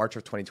 or March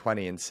of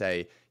 2020 and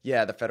say,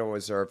 yeah, the Federal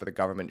Reserve or the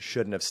government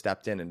shouldn't have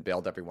stepped in and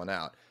bailed everyone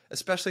out.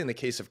 Especially in the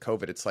case of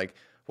COVID, it's like,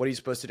 what are you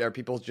supposed to do? Are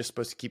people just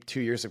supposed to keep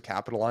 2 years of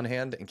capital on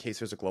hand in case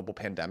there's a global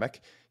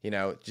pandemic?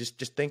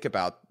 Just think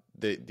about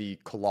the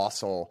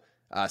colossal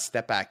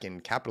step back in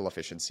capital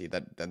efficiency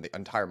that then the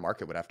entire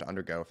market would have to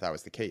undergo if that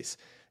was the case.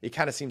 It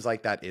kind of seems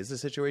like that is a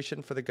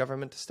situation for the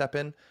government to step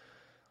in.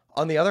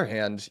 On the other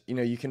hand,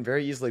 you can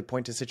very easily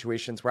point to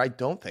situations where I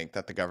don't think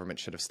that the government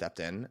should have stepped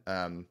in.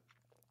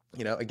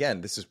 Again,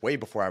 this is way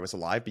before I was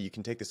alive, but you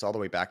can take this all the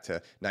way back to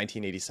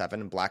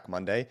 1987 and Black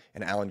Monday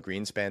and Alan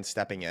Greenspan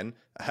stepping in,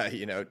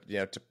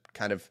 to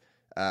kind of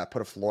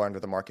put a floor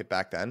under the market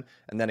back then.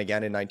 And then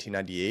again in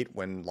 1998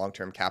 when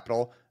long-term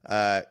capital,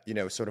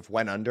 sort of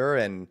went under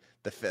and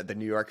the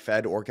New York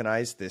Fed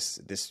organized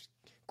this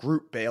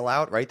group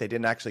bailout, right? They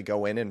didn't actually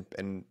go in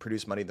and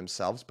produce money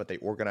themselves, but they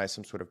organized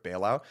some sort of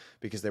bailout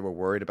because they were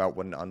worried about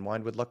what an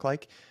unwind would look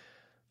like.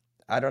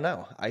 I don't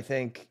know. I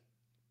think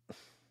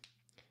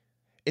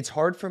it's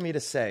hard for me to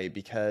say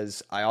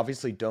because I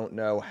obviously don't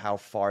know how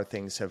far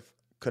things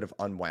could have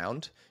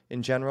unwound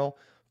in general.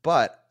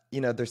 But,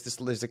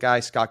 there's a guy,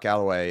 Scott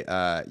Galloway,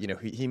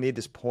 he made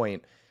this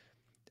point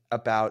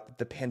about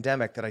the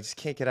pandemic that I just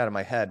can't get out of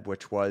my head,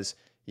 which was,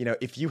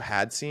 if you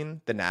had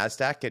seen the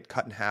NASDAQ get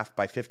cut in half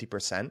by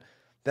 50%,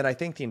 then I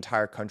think the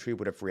entire country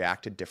would have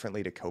reacted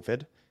differently to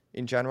COVID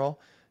in general.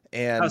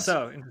 And how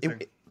so?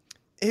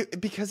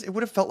 because it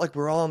would have felt like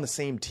we're all on the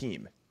same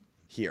team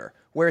here,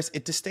 whereas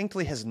it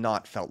distinctly has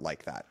not felt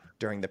like that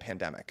during the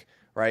pandemic,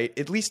 right?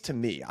 At least to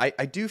me.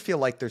 I do feel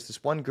like there's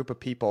this one group of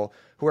people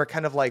who are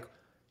kind of like,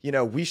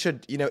 we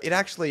should, it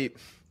actually,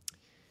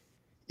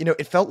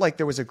 it felt like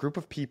there was a group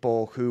of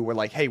people who were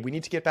like, hey, we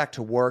need to get back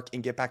to work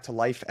and get back to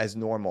life as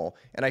normal.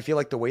 And I feel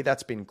like the way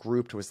that's been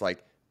grouped was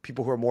like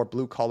people who are more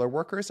blue collar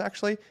workers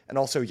actually, and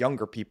also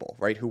younger people,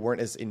 right, who weren't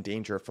as in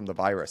danger from the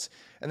virus.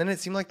 And then it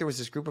seemed like there was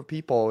this group of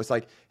people, it was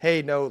like,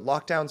 hey, no,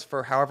 lockdowns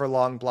for however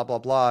long, blah, blah,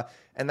 blah.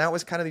 And that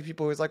was kind of the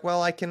people who was like,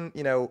 well, I can,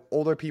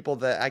 older people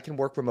that I can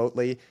work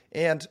remotely.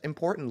 And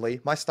importantly,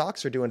 my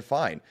stocks are doing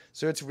fine.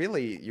 So it's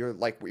really, you're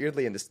like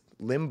weirdly in this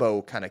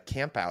limbo kind of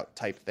camp out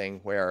type thing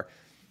where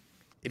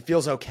it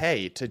feels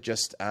okay to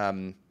just,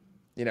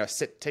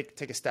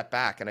 take a step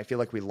back. And I feel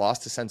like we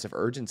lost a sense of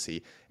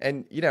urgency.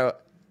 And,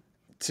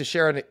 to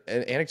share an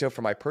anecdote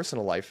from my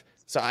personal life.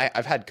 So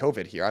I've had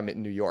COVID here. I'm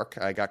in New York.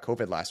 I got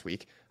COVID last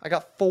week. I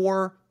got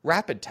 4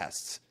 rapid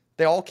tests.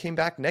 They all came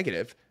back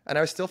negative, and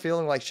I was still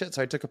feeling like shit.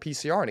 So I took a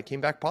PCR and it came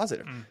back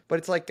positive. But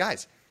it's like,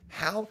 guys,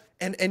 how?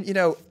 And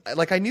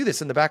like I knew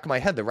this in the back of my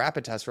head. The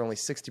rapid tests were only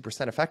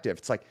 60% effective.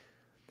 It's like,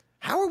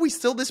 how are we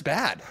still this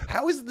bad?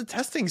 How is the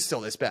testing still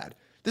this bad?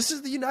 This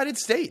is the United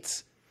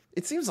States.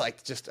 It seems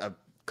like just a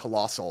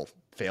colossal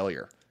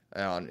failure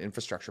on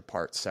infrastructure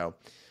parts. So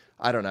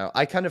I don't know.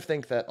 I kind of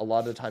think that a lot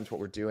of the times what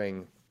we're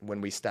doing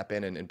when we step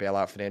in and bail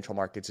out financial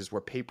markets is we're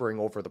papering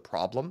over the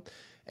problem.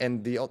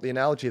 And the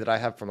analogy that I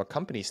have from a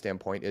company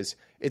standpoint is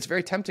it's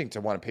very tempting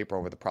to want to paper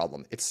over the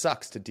problem. It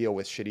sucks to deal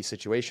with shitty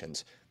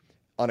situations.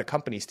 On a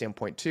company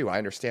standpoint too, I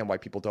understand why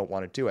people don't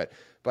want to do it,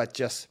 but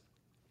just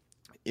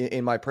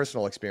in my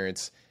personal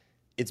experience,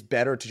 it's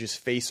better to just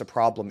face a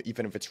problem,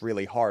 even if it's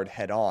really hard,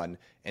 head on,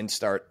 and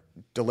start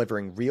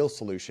delivering real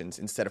solutions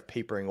instead of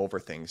papering over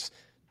things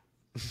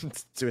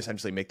to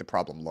essentially make the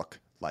problem look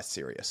less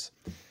serious.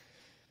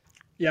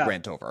 Yeah.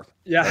 Rant over.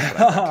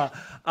 Yeah.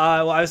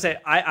 Well, I would say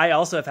I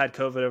also have had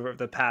COVID over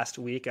the past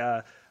week.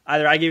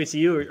 Either I gave it to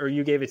you or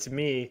you gave it to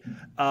me.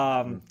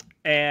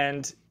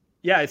 And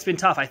yeah, it's been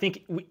tough. I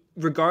think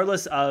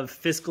regardless of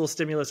fiscal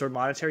stimulus or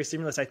monetary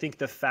stimulus, I think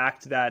the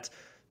fact that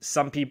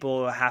some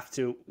people have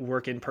to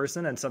work in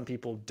person and some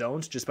people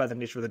don't just by the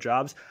nature of the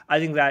jobs, I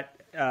think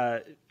that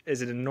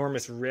is an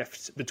enormous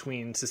rift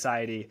between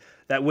society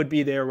that would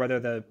be there whether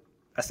the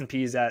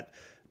S&P is at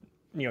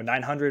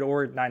 900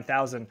 or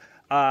 9,000.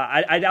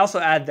 I'd also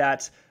add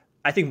that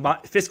I think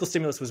fiscal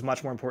stimulus was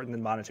much more important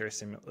than monetary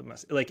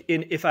stimulus. Like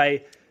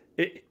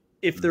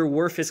if there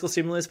were fiscal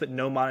stimulus but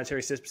no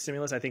monetary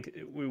stimulus, I think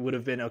we would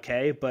have been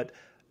okay. But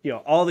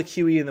all the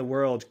QE in the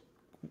world,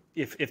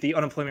 if the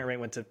unemployment rate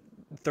went to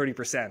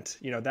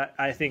 30%, that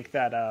I think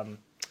that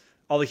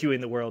all the QE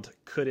in the world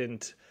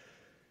couldn't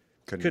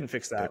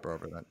fix that. Paper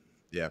over that.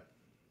 Yeah,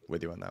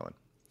 with you on that one.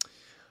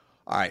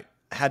 All right.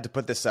 Had to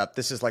put this up.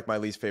 This is like my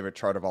least favorite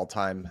chart of all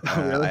time.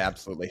 Really? I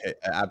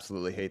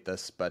absolutely hate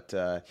this. But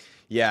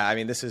yeah, I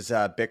mean, this is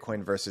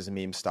Bitcoin versus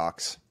meme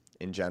stocks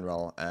in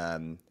general.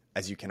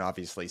 As you can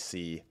obviously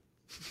see,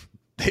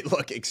 they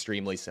look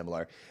extremely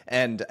similar.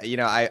 And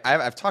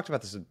I've talked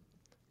about this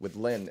with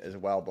Lynn as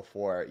well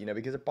before.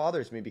 Because it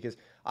bothers me because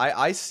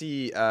I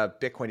see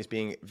Bitcoin as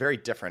being very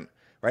different.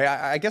 Right.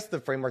 I guess the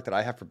framework that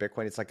I have for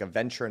Bitcoin, it's like a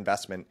venture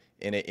investment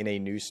in a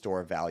new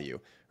store of value.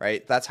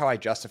 Right. That's how I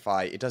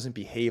justify it doesn't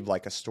behave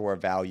like a store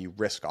of value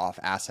risk off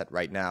asset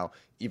right now,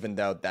 even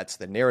though that's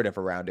the narrative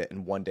around it.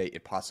 And one day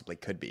it possibly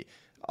could be.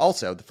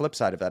 Also, the flip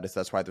side of that is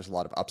that's why there's a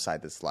lot of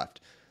upside that's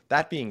left.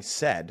 That being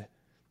said,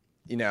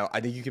 I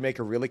think you can make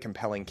a really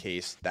compelling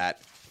case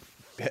that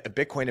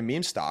Bitcoin and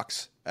meme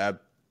stocks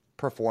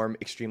perform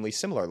extremely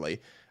similarly.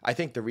 I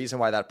think the reason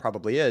why that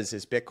probably is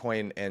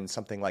Bitcoin and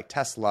something like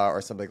Tesla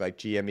or something like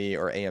GME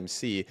or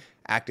AMC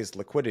act as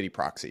liquidity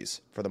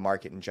proxies for the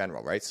market in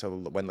general, right? So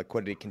when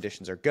liquidity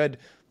conditions are good,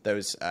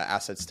 those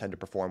assets tend to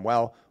perform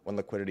well. When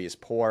liquidity is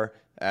poor,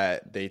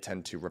 they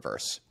tend to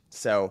reverse.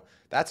 So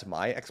that's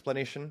my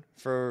explanation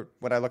for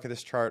when I look at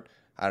this chart.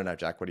 I don't know,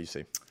 Jack, what do you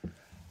see?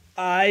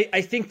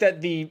 I think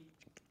that the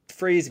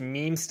phrase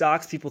meme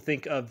stocks, people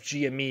think of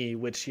GME,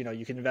 which,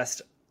 you can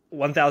invest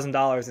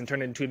 $1,000 and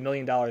turn it into $1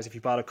 million if you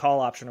bought a call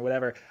option or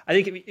whatever. I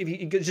think if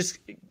you just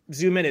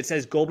zoom in, it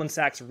says Goldman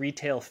Sachs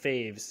retail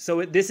faves.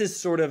 So this is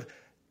sort of,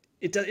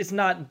 it's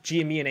not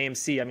GME and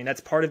AMC. I mean,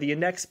 that's part of the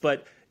index,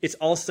 but it's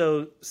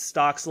also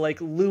stocks like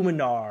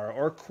Luminar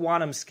or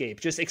QuantumScape,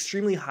 just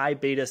extremely high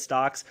beta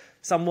stocks,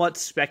 somewhat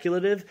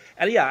speculative.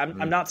 And yeah,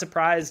 I'm not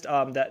surprised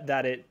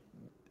that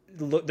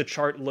the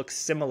chart looks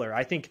similar.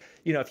 I think,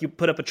 if you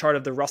put up a chart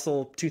of the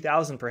Russell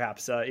 2000,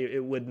 perhaps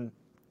it wouldn't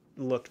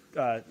look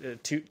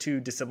too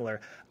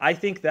dissimilar. I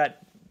think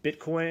that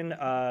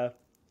Bitcoin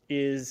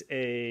is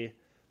a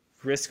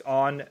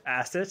risk-on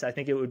asset. I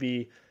think it would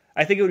be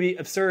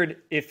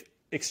absurd if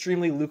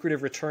extremely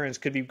lucrative returns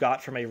could be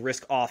got from a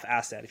risk-off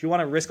asset. If you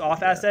want a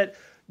risk-off asset,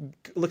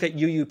 look at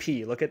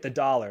UUP, look at the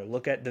dollar,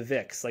 look at the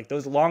VIX. Like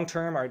those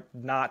long-term are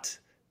not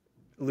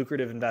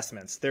lucrative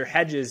investments. They're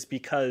hedges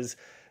because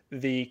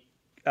they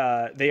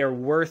are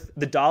worth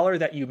the dollar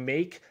that you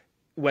make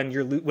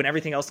when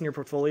everything else in your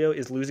portfolio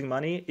is losing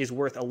money is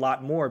worth a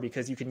lot more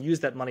because you can use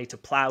that money to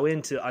plow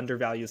into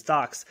undervalued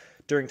stocks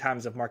during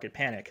times of market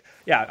panic.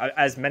 Yeah,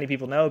 as many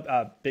people know,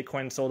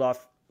 Bitcoin sold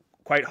off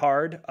quite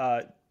hard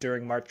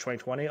during March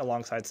 2020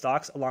 alongside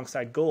stocks,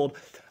 alongside gold.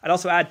 I'd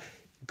also add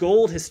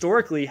gold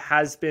historically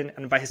has been,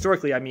 and by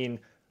historically I mean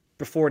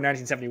before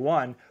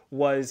 1971,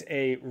 was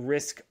a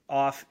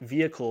risk-off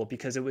vehicle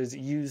because it was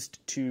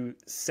used to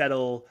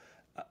settle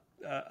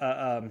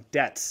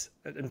debts,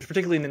 and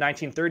particularly in the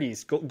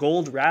 1930s,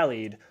 gold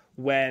rallied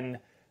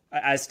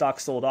as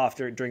stocks sold off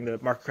during the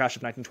market crash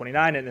of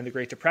 1929 and then the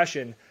Great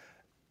Depression.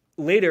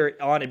 Later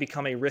on, it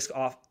became a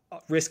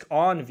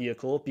risk-on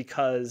vehicle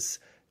because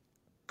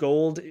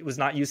gold was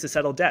not used to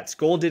settle debts.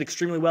 Gold did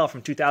extremely well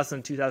from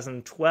 2000 to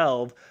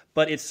 2012,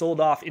 but it sold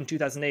off in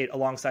 2008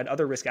 alongside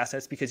other risk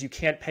assets because you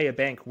can't pay a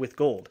bank with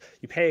gold.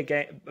 You pay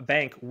a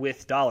bank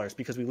with dollars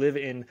because we live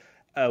in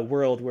a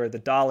world where the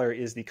dollar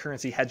is the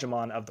currency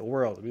hegemon of the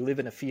world. We live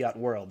in a fiat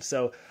world.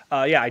 So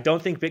I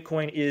don't think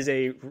Bitcoin is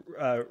a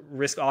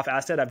risk-off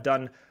asset. I've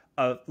done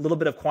a little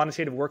bit of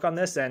quantitative work on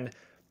this, and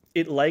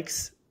it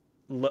likes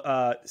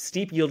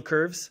steep yield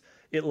curves.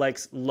 It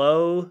likes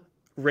low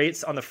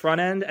rates on the front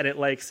end, and it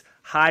likes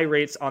high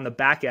rates on the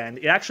back end.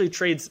 It actually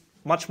trades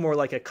much more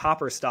like a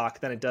copper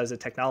stock than it does a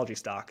technology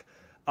stock.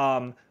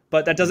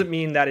 But that doesn't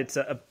mean that it's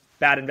a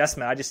bad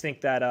investment. I just think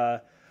that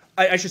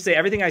I should say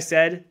everything I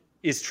said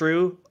is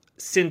true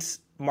since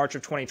March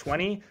of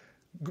 2020.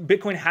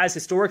 Bitcoin has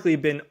historically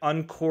been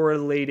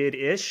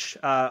uncorrelated-ish.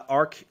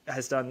 ARK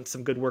has done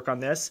some good work on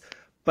this,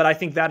 but I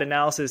think that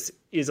analysis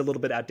is a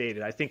little bit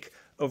outdated. I think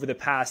over the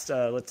past,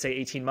 let's say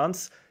 18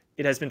 months,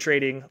 it has been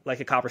trading like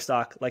a copper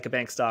stock, like a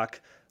bank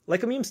stock,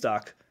 like a meme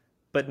stock,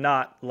 but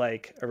not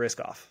like a risk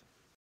off.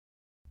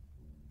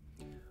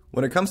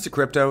 When it comes to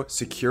crypto,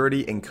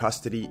 security and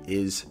custody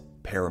is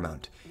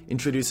paramount.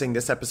 Introducing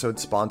this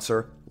episode's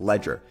sponsor,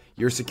 Ledger,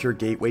 your secure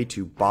gateway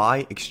to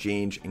buy,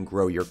 exchange, and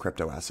grow your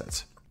crypto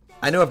assets.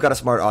 I know I've got a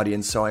smart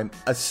audience, so I'm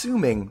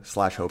assuming /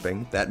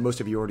 hoping that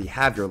most of you already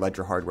have your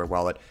Ledger hardware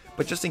wallet,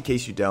 but just in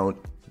case you don't,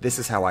 this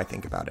is how I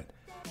think about it.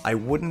 I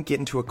wouldn't get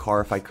into a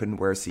car if I couldn't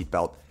wear a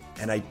seatbelt,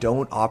 and I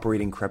don't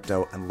operate in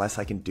crypto unless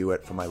I can do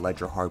it from my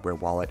Ledger hardware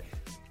wallet.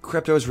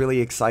 Crypto is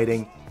really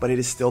exciting, but it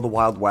is still the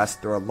Wild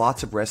West. There are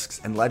lots of risks,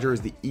 and Ledger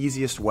is the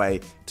easiest way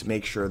to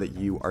make sure that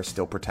you are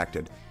still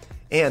protected.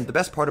 And the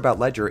best part about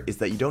Ledger is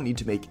that you don't need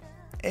to make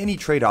any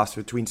trade-offs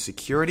between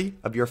security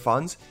of your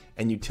funds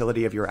and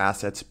utility of your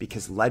assets,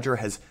 because Ledger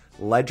has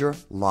Ledger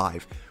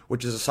Live,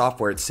 which is a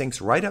software. It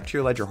syncs right up to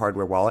your Ledger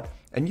hardware wallet,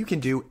 and you can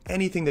do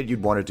anything that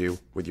you'd want to do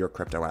with your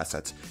crypto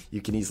assets.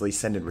 You can easily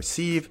send and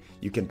receive,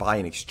 you can buy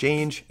and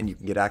exchange, and you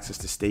can get access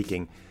to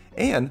staking.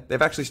 And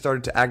they've actually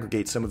started to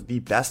aggregate some of the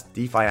best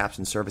DeFi apps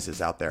and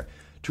services out there.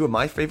 Two of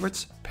my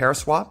favorites,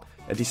 Paraswap,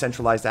 a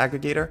decentralized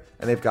aggregator,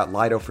 and they've got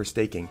Lido for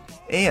staking.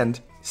 And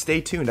stay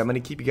tuned, I'm going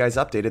to keep you guys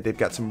updated. They've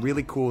got some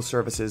really cool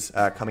services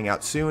coming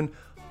out soon.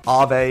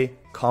 Aave,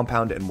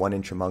 Compound, and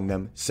 1inch among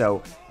them.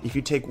 So if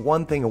you take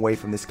one thing away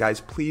from this,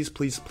 guys,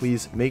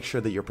 please make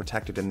sure that you're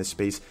protected in this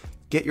space.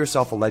 Get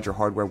yourself a Ledger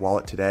hardware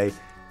wallet today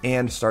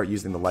and start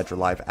using the Ledger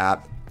Live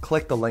app.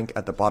 Click the link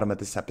at the bottom of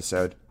this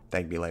episode.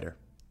 Thank me later.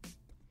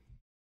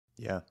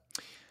 Yeah.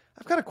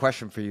 I've got a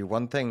question for you.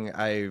 One thing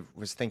I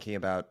was thinking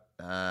about,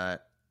 and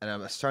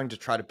I'm starting to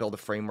try to build a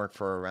framework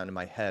for around in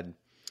my head.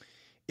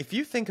 If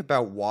you think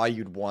about why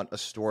you'd want a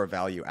store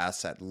value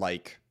asset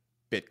like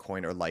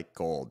Bitcoin or like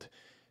gold,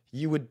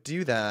 you would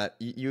do that.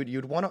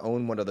 You'd want to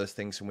own one of those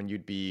things when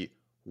you'd be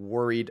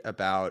worried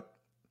about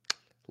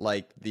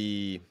like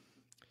the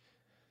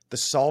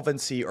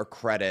solvency or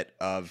credit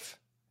of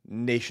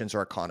nations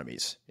or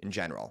economies in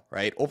general,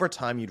 right? Over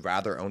time, you'd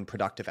rather own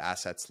productive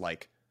assets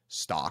like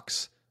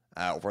stocks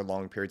over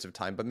long periods of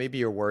time, but maybe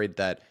you're worried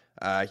that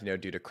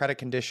due to credit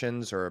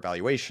conditions or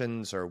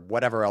evaluations or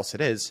whatever else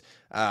it is,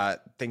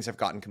 things have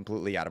gotten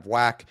completely out of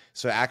whack.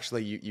 So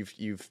actually,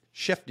 you've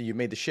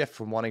made the shift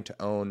from wanting to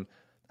own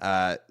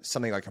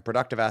something like a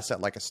productive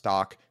asset like a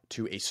stock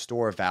to a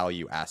store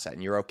value asset,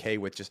 and you're okay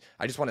with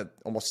I just want to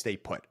almost stay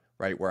put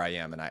right where I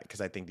am, and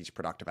because I think these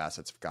productive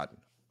assets have gotten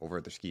over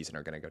their skis and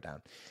are going to go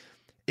down.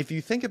 If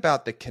you think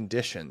about the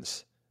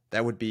conditions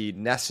that would be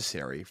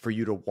necessary for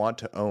you to want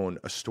to own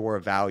a store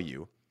of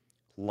value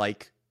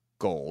like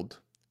gold,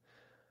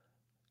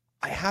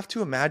 I have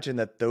to imagine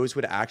that those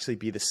would actually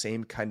be the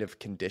same kind of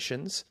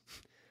conditions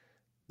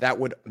that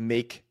would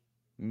make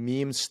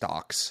meme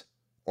stocks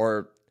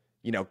or,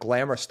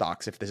 glamour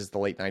stocks, if this is the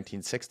late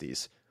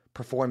 1960s,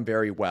 perform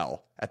very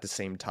well at the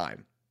same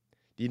time.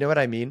 Do you know what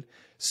I mean?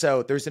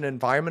 So there's an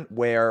environment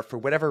where, for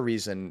whatever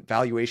reason,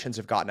 valuations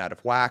have gotten out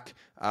of whack,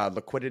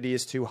 liquidity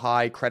is too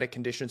high, credit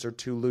conditions are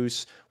too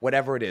loose,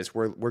 whatever it is,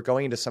 we're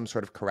going into some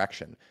sort of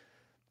correction.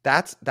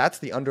 That's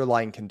the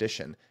underlying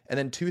condition. And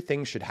then two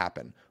things should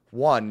happen.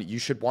 One, you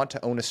should want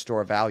to own a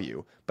store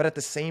value, but at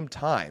the same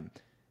time,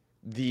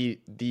 the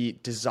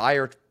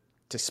desire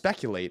to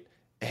speculate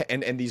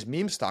and these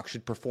meme stocks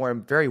should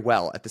perform very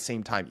well at the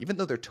same time, even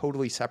though they're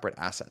totally separate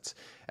assets.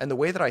 And the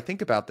way that I think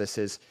about this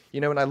is,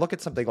 when I look at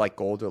something like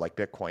gold or like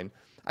Bitcoin,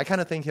 I kind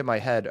of think in my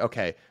head,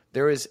 okay,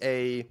 there is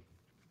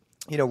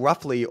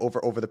roughly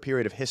over the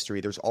period of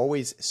history, there's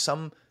always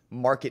some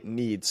market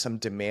need, some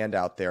demand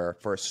out there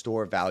for a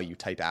store value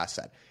type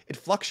asset. It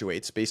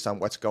fluctuates based on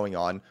what's going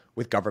on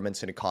with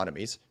governments and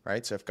economies,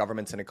 right? So if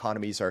governments and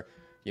economies are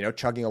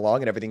chugging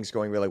along and everything's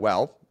going really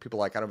well, people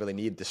are like, I don't really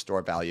need this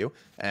store value.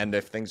 And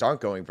if things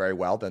aren't going very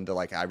well, then they're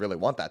like, I really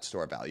want that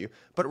store value.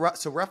 But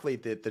so roughly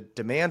the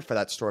demand for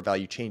that store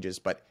value changes,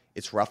 but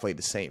it's roughly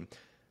the same.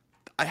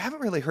 I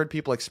haven't really heard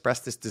people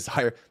express this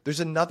desire. There's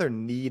another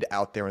need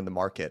out there in the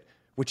market,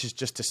 which is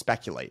just to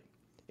speculate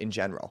in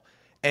general.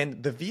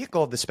 And the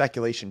vehicle of the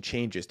speculation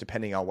changes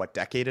depending on what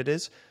decade it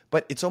is,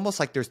 but it's almost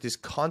like there's this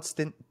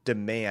constant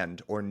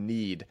demand or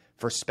need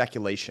for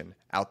speculation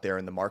out there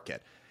in the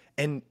market.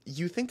 And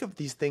you think of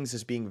these things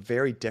as being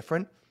very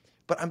different,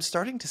 but I'm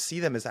starting to see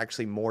them as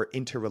actually more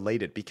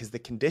interrelated, because the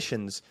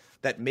conditions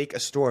that make a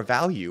store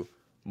value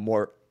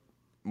asset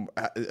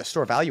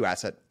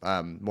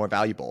more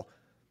valuable,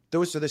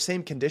 those are the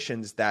same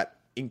conditions that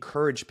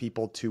encourage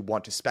people to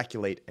want to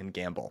speculate and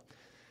gamble.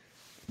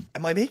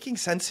 Am I making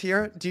sense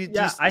here? Do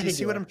you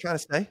see what I'm trying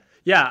to say?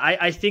 Yeah,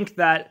 I think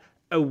that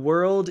a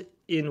world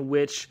in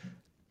which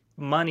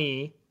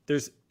money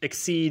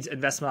exceeds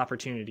investment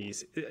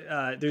opportunities.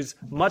 There's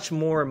much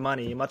more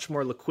money, much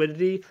more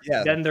liquidity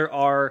than there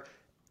are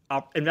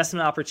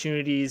investment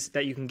opportunities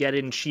that you can get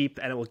in cheap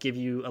and it will give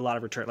you a lot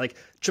of return. Like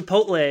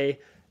Chipotle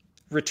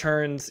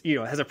returns,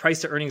 has a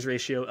price to earnings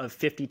ratio of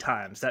 50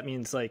 times. That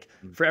means like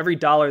for every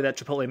dollar that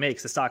Chipotle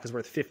makes, the stock is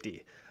worth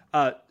 50.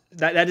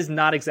 That is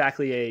not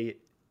exactly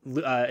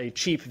a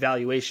cheap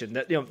valuation.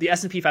 That the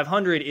S&P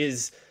 500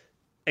 is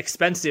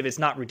expensive. It's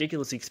not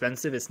ridiculously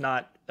expensive. It's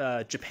not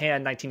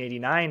Japan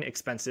 1989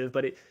 expensive,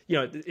 but it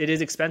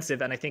is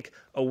expensive. And I think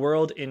a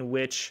world in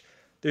which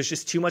there's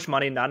just too much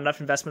money, not enough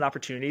investment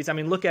opportunities. I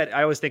mean,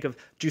 I always think of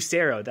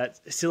Juicero,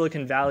 that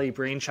Silicon Valley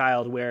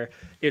brainchild where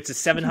it's a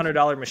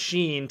 $700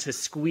 machine to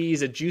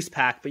squeeze a juice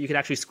pack, but you can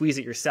actually squeeze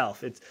it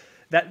yourself. It's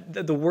that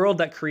the world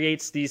that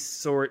creates these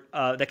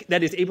that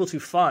is able to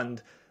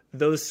fund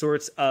those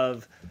sorts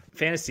of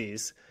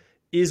fantasies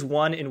is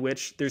one in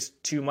which there's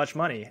too much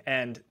money,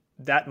 and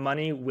that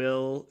money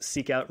will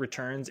seek out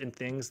returns in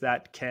things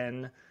that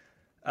can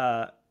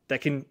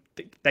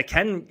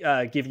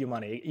give you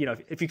money.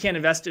 If you can't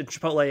invest in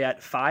Chipotle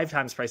at 5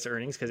 times price to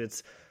earnings because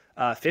it's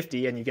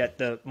 50 and you get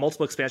the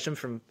multiple expansion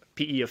from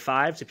PE of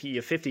 5 to PE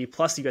of 50,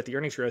 plus you get the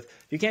earnings growth.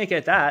 If you can't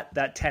get that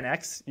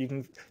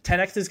 10x,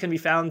 10x's can be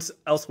found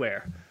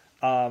elsewhere.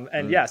 So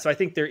I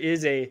think there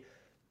is a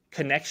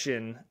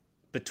connection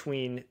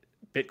between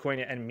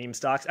Bitcoin and meme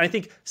stocks. And I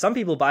think some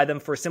people buy them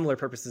for similar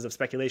purposes of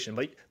speculation,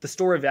 but the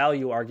store of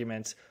value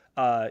argument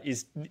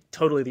is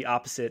totally the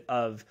opposite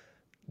of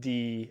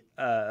the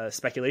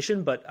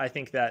speculation. But I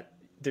think that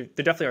there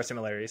definitely are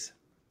similarities.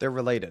 They're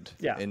related.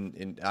 Yeah.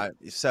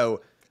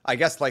 So I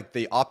guess like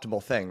the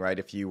optimal thing, right?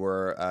 If you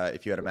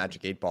had a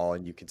magic 8-ball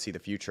and you could see the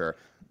future,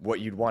 what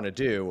you'd want to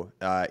do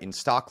in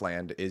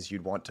stockland is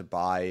you'd want to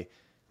buy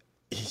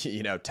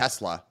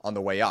Tesla on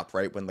the way up,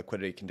 right? When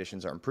liquidity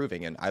conditions are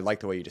improving. And I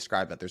like the way you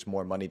describe that. There's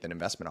more money than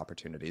investment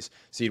opportunities.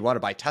 So you'd want to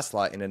buy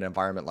Tesla in an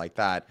environment like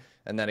that.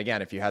 And then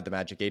again, if you had the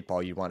magic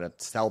 8-ball, you'd want to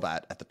sell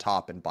that at the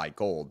top and buy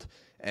gold.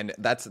 And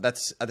that's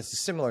a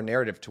similar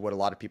narrative to what a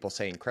lot of people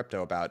say in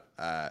crypto about,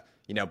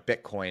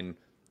 Bitcoin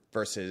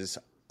versus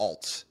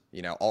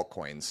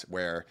altcoins,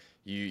 where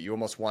you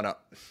almost want to,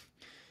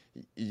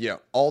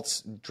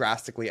 alts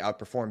drastically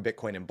outperform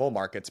Bitcoin in bull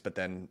markets, but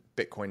then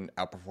Bitcoin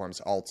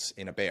outperforms alts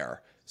in a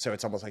bear. So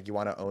it's almost like you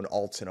want to own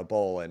alts in a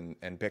bull and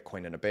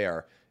Bitcoin in a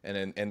bear.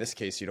 And in this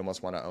case, you'd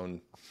almost want to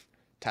own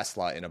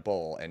Tesla in a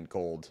bull and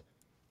gold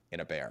in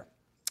a bear.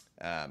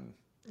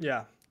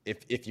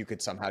 If you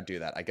could somehow do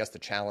that. I guess the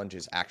challenge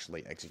is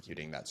actually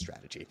executing that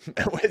strategy,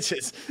 which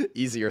is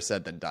easier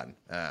said than done.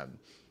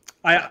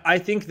 I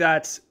think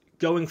that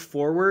going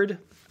forward,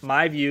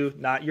 my view,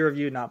 not your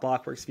view, not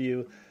Blockworks'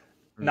 view,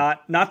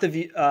 not the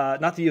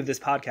view of this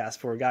podcast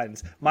for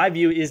guidance. My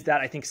view is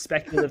that I think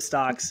speculative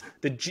stocks,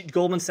 the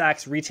Goldman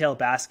Sachs retail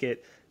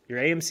basket, your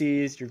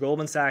AMCs, your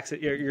Goldman Sachs,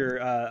 your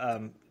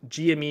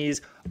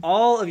GMEs,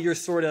 all of your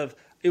sort of,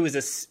 there was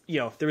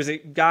a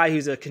guy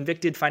who's a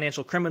convicted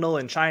financial criminal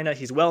in China.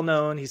 He's well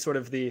known. He's sort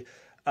of the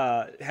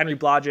Henry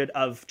Blodgett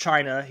of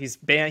China. He's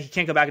banned. He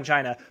can't go back in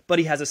China, but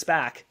he has a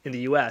SPAC in the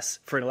U.S.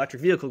 for an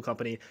electric vehicle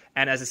company.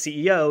 And as a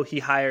CEO, he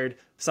hired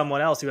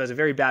someone else who has a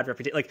very bad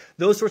reputation. Like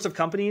those sorts of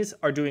companies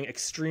are doing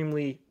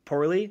extremely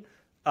poorly.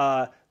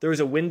 There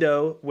was a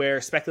window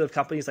where speculative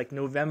companies like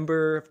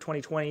November of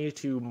 2020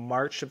 to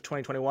March of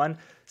 2021.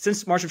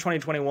 Since March of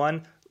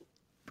 2021,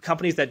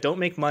 companies that don't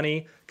make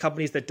money,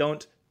 companies that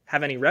don't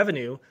have any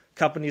revenue,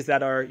 companies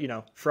that are,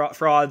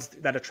 frauds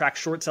that attract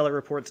short seller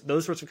reports,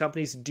 those sorts of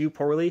companies do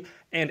poorly.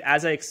 And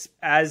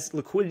as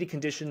liquidity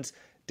conditions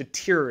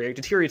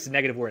deteriorate's a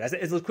negative word.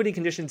 As liquidity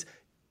conditions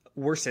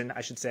worsen,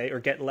 I should say,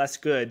 or get less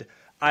good,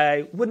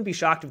 I wouldn't be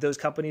shocked if those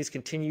companies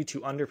continue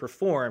to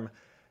underperform.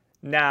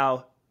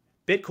 Now,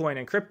 Bitcoin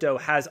and crypto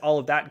has all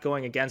of that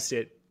going against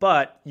it,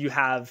 but you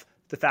have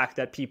the fact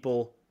that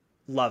people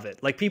love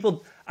it. Like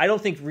people, I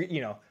don't think,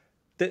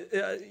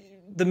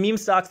 the meme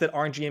stocks that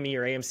aren't GME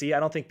or AMC, I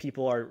don't think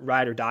people are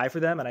ride or die for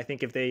them. And I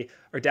think if they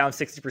are down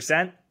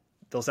 60%,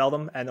 they'll sell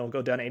them and they'll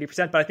go down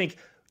 80%. But I think,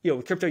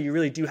 with crypto, you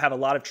really do have a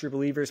lot of true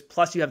believers.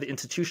 Plus you have the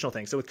institutional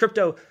thing. So with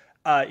crypto,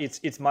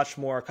 it's much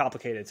more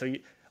complicated. So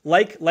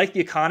like the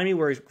economy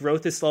where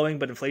growth is slowing,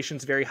 but inflation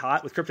is very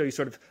hot, with crypto, you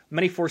sort of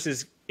many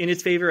forces in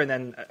its favor and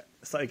then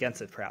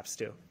against it perhaps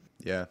too.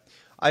 Yeah.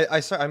 I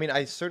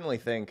certainly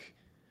think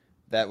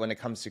that when it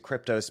comes to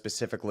crypto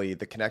specifically,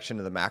 the connection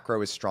to the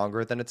macro is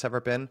stronger than it's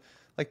ever been.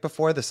 Like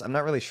before this, I'm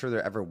not really sure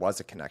there ever was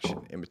a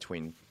connection in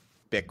between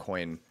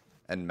Bitcoin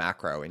and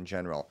macro in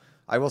general.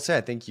 I will say,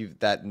 I think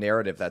that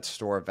narrative, that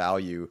store of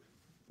value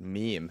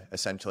meme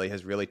essentially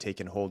has really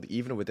taken hold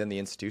even within the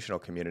institutional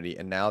community.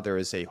 And now there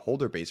is a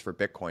holder base for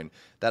Bitcoin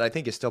that I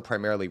think is still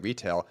primarily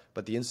retail,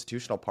 but the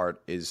institutional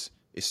part is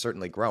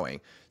certainly growing.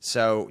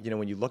 So,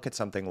 when you look at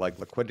something like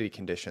liquidity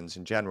conditions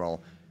in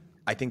general,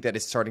 I think that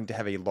it's starting to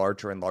have a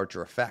larger and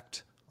larger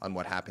effect on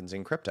what happens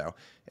in crypto.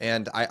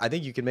 And I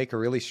think you can make a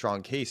really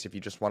strong case if you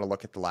just want to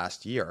look at the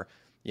last year.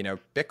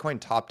 Bitcoin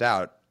topped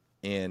out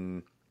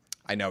in,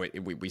 I know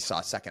we saw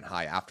a second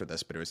high after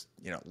this, but it was,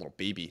 a little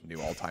baby new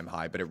all-time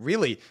high. But it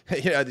really,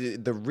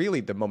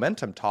 the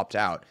momentum topped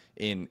out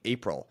in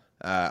April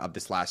of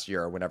this last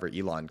year, whenever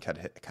Elon kind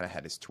of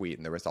had his tweet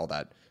and there was all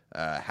that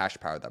hash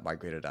power that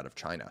migrated out of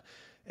China.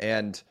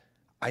 And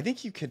I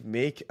think you could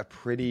make a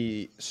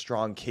pretty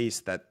strong case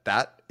that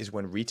that is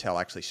when retail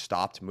actually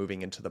stopped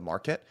moving into the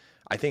market.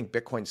 I think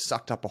Bitcoin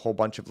sucked up a whole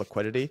bunch of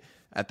liquidity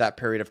at that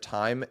period of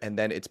time. And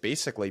then it's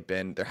basically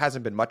been, there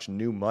hasn't been much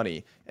new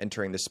money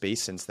entering the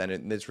space since then.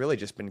 And it's really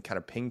just been kind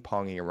of ping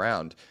ponging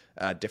around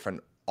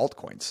different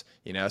altcoins,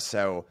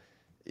 So,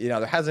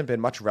 there hasn't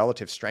been much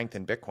relative strength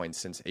in Bitcoin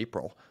since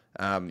April.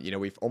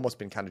 We've almost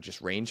been kind of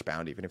just range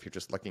bound, even if you're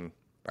just looking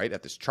right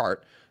at this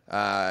chart.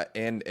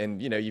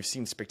 And you've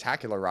seen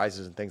spectacular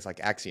rises in things like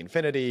Axie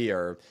Infinity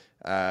or,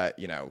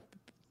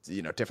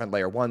 different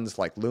layer ones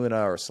like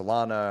Luna or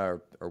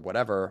Solana or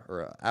whatever,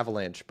 or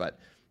Avalanche. But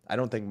I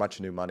don't think much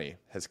new money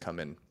has come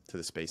into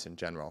the space in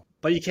general.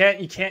 But you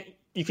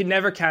can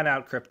never count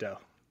out crypto.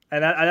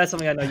 And that's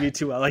something I know you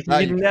too well. Like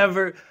you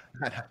never,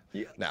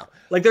 no.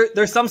 Like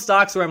there's some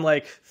stocks where I'm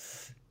like,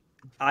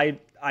 I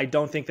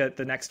don't think that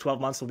the next 12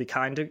 months will be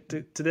kind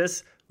to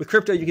this. With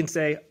crypto, you can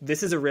say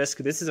this is a risk,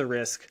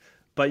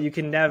 but you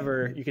can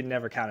never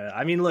count it out.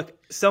 I mean, look,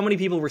 so many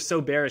people were so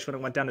bearish when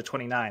it went down to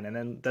 29,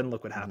 and then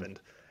look what happened.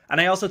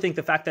 And I also think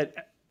the fact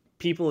that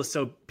people are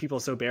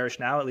so bearish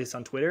now, at least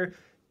on Twitter,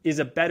 is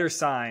a better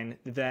sign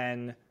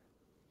than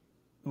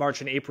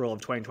March and April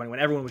of 2020 when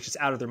everyone was just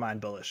out of their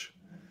mind bullish.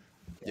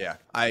 Yeah,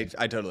 I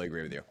totally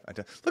agree with you.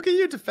 Look at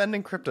you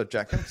defending crypto,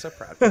 Jack. I'm so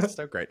proud. It's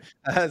so great.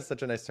 It's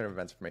such a nice turn of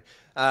events for me.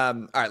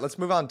 All right, let's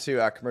move on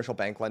to commercial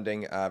bank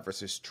lending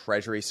versus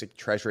treasury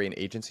and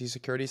agency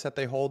securities that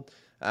they hold.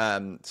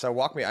 So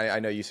walk me, I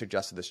know you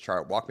suggested this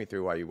chart. Walk me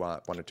through why you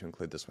wanted to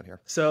include this one here.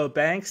 So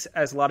banks,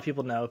 as a lot of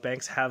people know,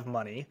 banks have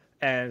money.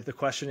 And the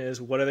question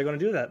is, what are they going to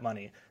do with that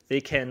money?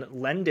 They can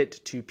lend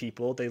it to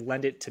people. They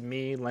lend it to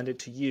me, lend it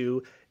to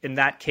you. In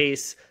that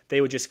case, they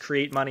would just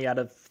create money out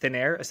of thin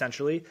air,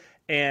 essentially.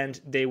 And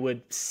they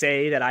would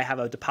say that I have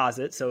a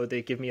deposit. So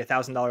they give me a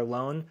 $1,000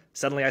 loan.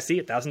 Suddenly I see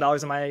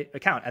 $1,000 in my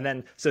account. And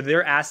then, so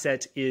their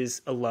asset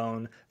is a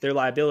loan. Their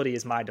liability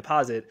is my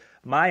deposit.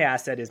 My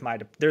asset is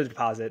their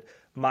deposit.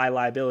 My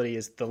liability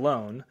is the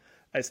loan.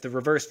 It's the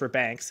reverse for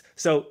banks.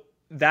 So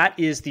that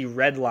is the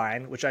red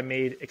line, which I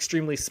made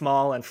extremely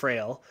small and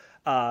frail.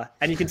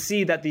 And you can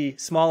see that the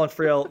small and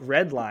frail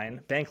red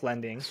line, bank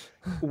lending,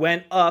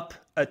 went up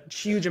a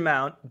huge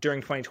amount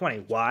during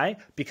 2020. Why?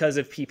 Because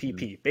of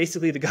PPP.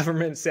 Basically, the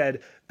government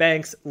said,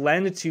 banks,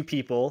 lend to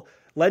people,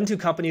 lend to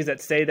companies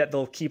that say that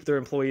they'll keep their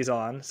employees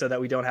on so that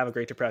we don't have a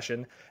Great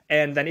Depression.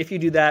 And then if you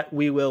do that,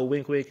 we will,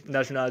 wink, wink,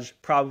 nudge, nudge,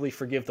 probably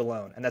forgive the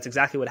loan. And that's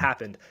exactly what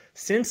happened.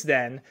 Since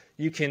then,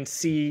 you can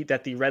see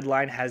that the red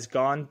line has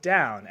gone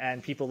down.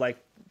 And people like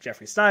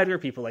Jeffrey Snyder,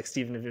 people like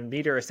Stephen Van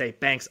Meter say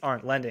banks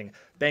aren't lending.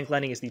 Bank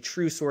lending is the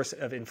true source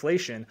of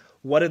inflation.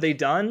 What have they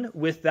done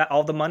with that?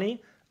 All the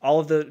money, all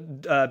of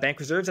the bank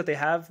reserves that they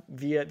have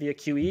via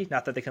QE,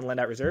 not that they can lend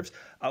out reserves.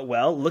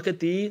 Well, look at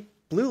the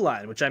blue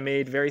line, which I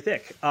made very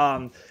thick,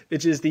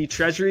 which is the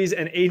treasuries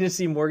and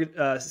agency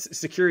mortgage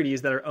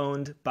securities that are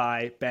owned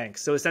by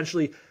banks. So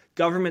essentially,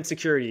 government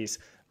securities,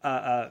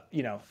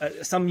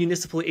 some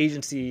municipal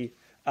agency,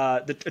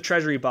 a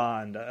treasury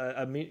bond,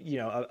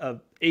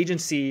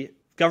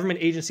 government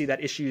agency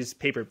that issues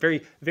paper.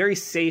 Very, very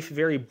safe,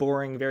 very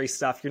boring, very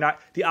stuff. You're not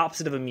the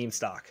opposite of a meme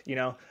stock,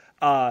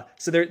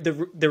 So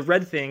the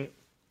red thing,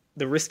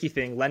 the risky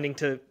thing, lending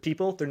to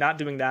people, they're not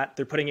doing that.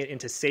 They're putting it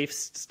into safe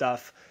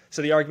stuff.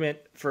 So the argument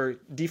for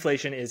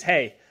deflation is,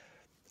 hey,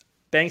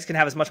 banks can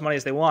have as much money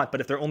as they want, but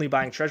if they're only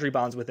buying treasury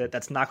bonds with it,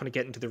 that's not going to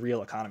get into the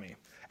real economy.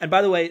 And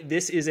by the way,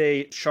 this is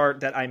a chart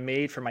that I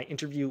made for my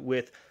interview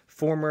with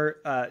former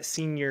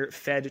senior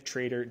Fed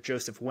trader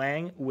Joseph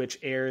Wang, which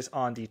airs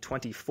on the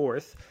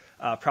 24th.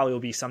 Probably will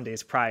be some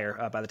days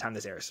prior by the time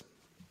this airs.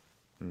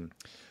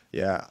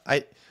 Yeah,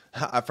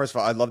 first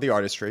of all, I love the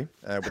artistry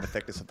with the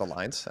thickness of the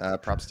lines.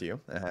 Props to you.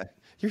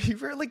 You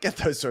rarely get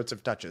those sorts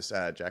of touches,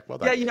 Jack. Well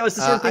done. Yeah, it's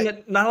the sort of thing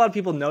that not a lot of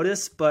people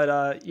notice,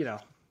 but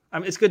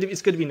it's good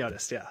to be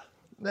noticed. Yeah.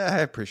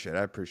 I appreciate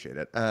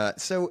it.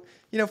 So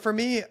for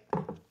me,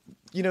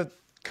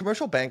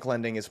 commercial bank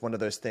lending is one of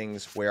those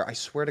things where I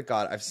swear to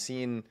God, I've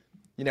seen,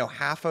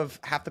 half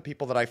the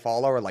people that I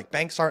follow are like,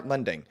 banks aren't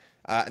lending.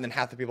 And then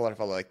half the people that I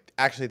follow, like,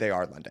 actually they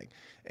are lending.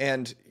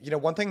 And,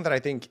 one thing that I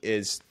think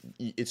is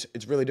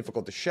it's really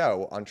difficult to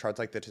show on charts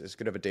like this, as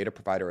good of a data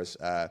provider as,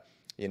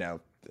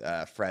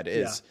 Fred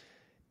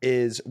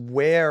is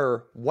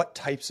what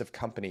types of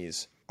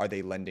companies are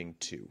they lending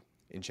to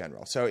in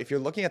general. So if you're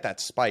looking at that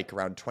spike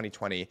around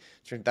 2020,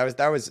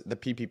 that was the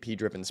PPP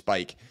driven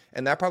spike.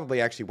 And that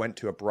probably actually went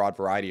to a broad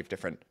variety of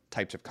different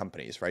types of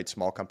companies, right?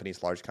 Small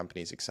companies, large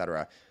companies, et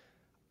cetera.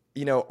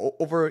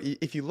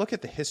 If you look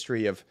at the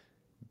history of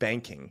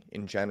banking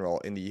in general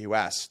in the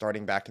US,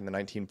 starting back in the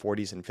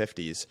 1940s and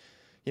 50s,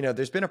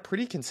 there's been a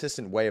pretty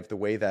consistent way of the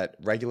way that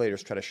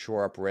regulators try to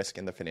shore up risk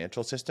in the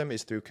financial system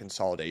is through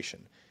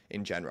consolidation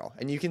in general.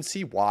 And you can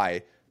see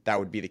why that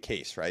would be the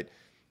case, right?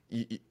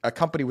 A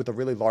company with a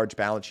really large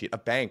balance sheet, a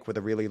bank with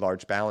a really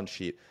large balance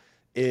sheet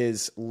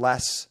is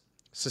less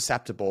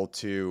susceptible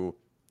to,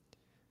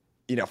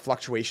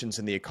 fluctuations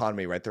in the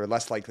economy, right? They're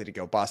less likely to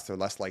go bust. They're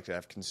less likely to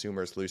have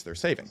consumers lose their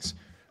savings.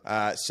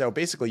 So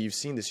basically you've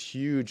seen this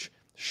huge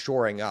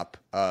shoring up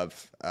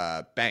of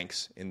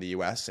banks in the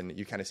U.S., and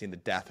you kind of seen the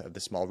death of the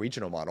small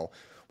regional model.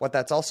 What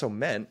that's also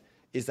meant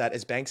is that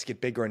as banks get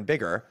bigger and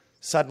bigger,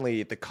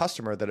 suddenly the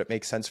customer that it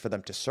makes sense for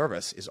them to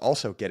service is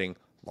also getting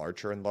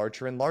larger and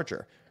larger and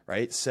larger,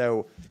 right?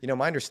 So,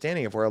 my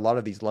understanding of where a lot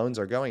of these loans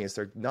are going is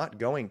they're not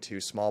going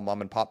to small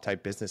mom and pop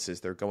type businesses.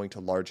 They're going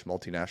to large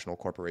multinational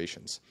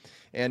corporations.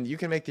 And you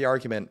can make the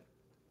argument,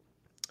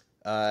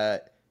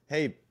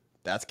 hey,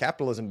 that's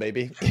capitalism,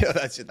 baby.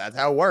 That's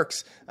how it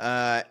works.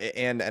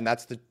 And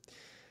that's the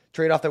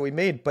trade-off that we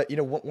made. But,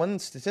 one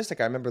statistic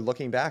I remember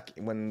looking back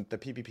when the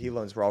PPP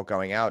loans were all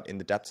going out in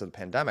the depths of the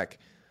pandemic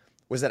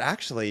was that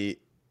actually,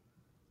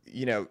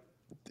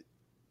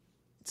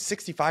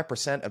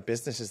 65% of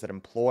businesses that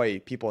employ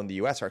people in the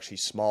U.S. are actually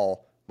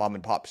small mom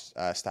and pop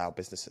style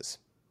businesses,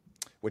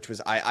 which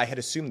was, I had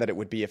assumed that it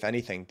would be, if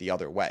anything, the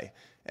other way,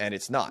 and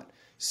it's not.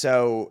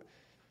 So,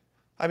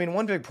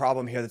 one big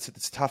problem here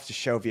that's tough to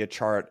show via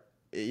chart,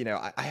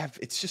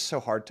 it's just so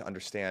hard to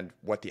understand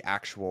what the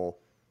actual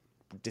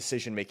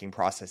decision-making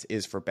process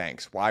is for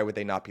banks. Why would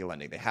they not be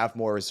lending? They have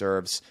more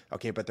reserves,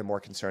 okay, but they're more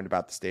concerned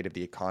about the state of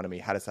the economy.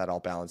 How does that all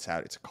balance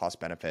out? It's a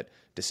cost-benefit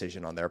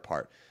decision on their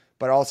part.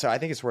 But also, I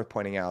think it's worth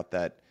pointing out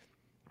that,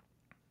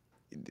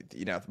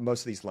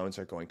 most of these loans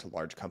are going to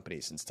large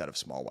companies instead of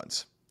small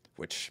ones,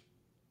 which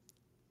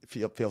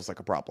feels like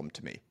a problem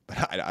to me.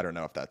 But I don't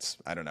know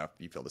if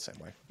you feel the same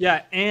way.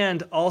 Yeah,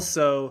 and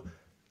also,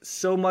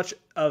 so much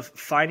of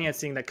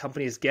financing that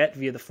companies get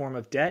via the form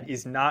of debt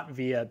is not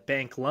via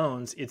bank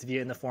loans, it's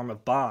via in the form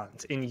of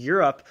bonds. In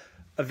Europe,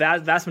 a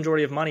vast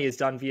majority of money is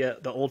done via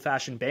the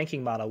old-fashioned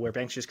banking model where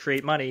banks just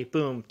create money,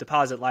 boom,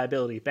 deposit,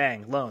 liability,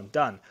 bang, loan,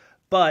 done.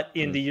 But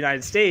in the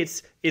United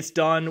States, it's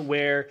done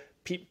where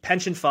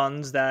pension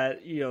funds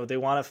that, they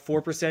want a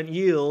 4%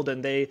 yield,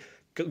 and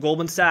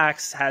Goldman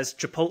Sachs has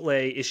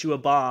Chipotle issue a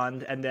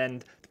bond, and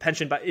then the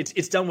pension,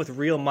 it's done with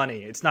real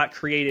money. It's not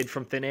created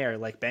from thin air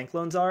like bank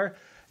loans are.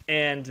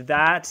 And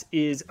that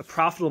is a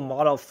profitable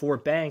model for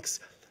banks,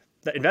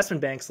 the investment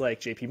banks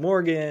like JP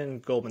Morgan,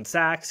 Goldman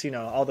Sachs,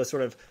 all the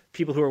sort of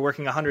people who are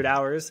working 100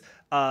 hours.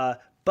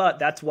 But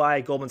that's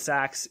why Goldman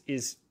Sachs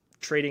is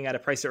trading at a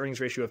price to earnings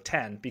ratio of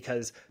 10,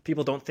 because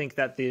people don't think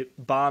that the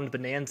bond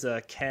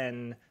bonanza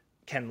can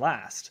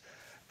last.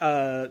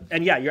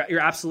 And yeah, you're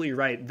absolutely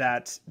right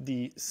that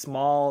the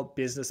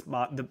business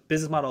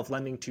model of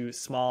lending to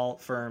small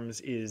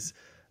firms is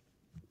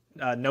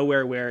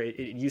nowhere where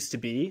it used to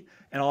be.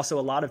 And also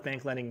a lot of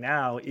bank lending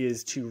now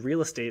is to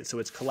real estate. So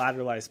it's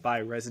collateralized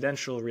by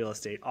residential real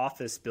estate,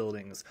 office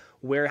buildings,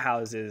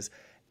 warehouses,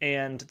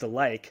 and the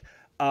like.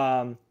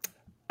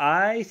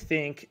 I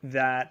think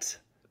that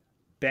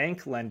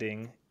bank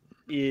lending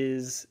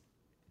is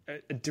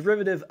a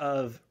derivative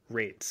of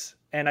rates.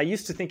 And I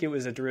used to think it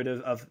was a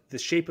derivative of the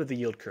shape of the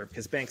yield curve,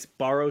 because banks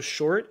borrow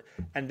short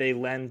and they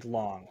lend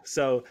long.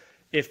 So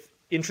if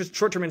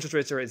short-term interest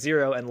rates are at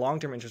 0 and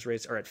long-term interest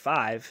rates are at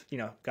 5,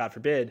 God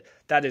forbid,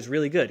 that is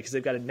really good because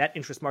they've got a net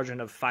interest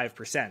margin of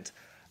 5%.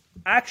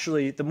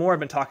 Actually, the more I've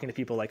been talking to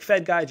people like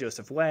Fed guy,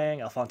 Joseph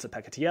Wang, Alfonso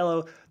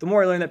Pecatiello, the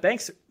more I learn that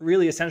banks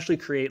really essentially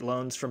create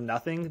loans from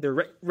nothing.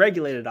 They're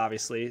regulated,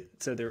 obviously,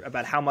 so they're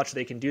about how much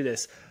they can do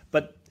this,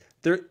 but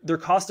their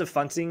cost of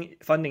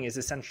funding is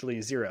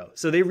essentially 0.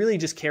 So they really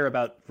just care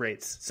about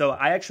rates. So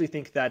I actually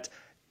think that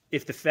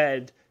if the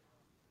Fed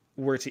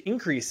were to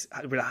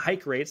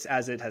hike rates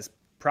as it has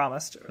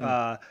promised,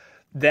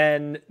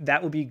 then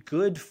that would be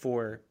good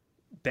for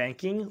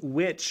banking,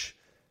 which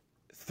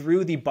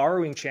through the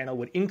borrowing channel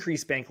would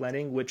increase bank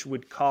lending, which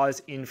would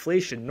cause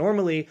inflation.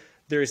 Normally,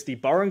 there's the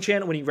borrowing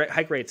channel. When you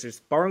hike rates, there's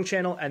borrowing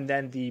channel and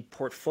then the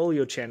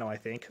portfolio channel, I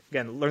think.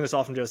 Again, learn this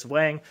all from Joseph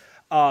Wang.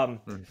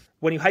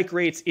 When you hike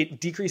rates, it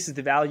decreases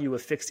the value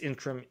of fixed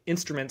income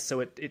instruments,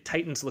 so it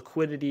tightens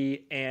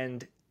liquidity,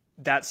 and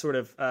that sort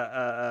of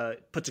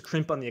puts a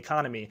crimp on the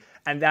economy.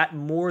 And that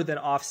more than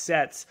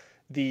offsets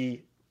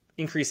the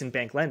increase in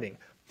bank lending.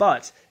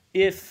 But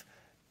if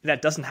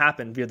that doesn't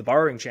happen via the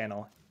borrowing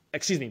channel,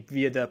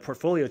 via the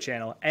portfolio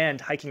channel, and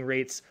hiking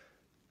rates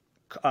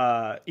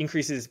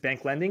increases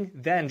bank lending,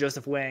 then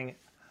Joseph Wang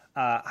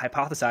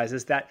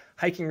hypothesizes that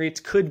hiking rates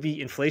could be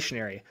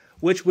inflationary,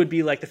 which would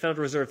be like the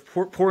Federal Reserve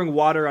pouring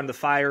water on the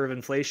fire of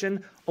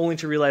inflation, only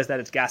to realize that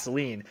it's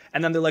gasoline.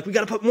 And then they're like, we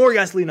got to put more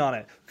gasoline on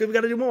it. We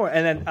got to do more.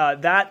 And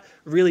then that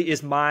really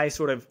is my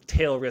sort of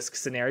tail risk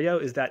scenario,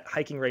 is that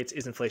hiking rates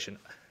is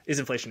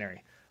inflationary.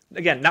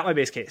 Again, not my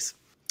base case.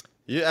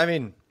 Yeah,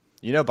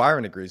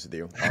 Byron agrees with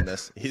you on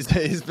this. He's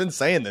been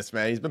saying this,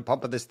 man. He's been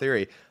pumping this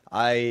theory.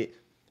 I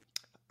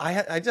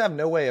just have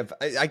no way of.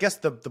 I guess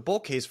the bull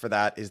case for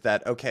that is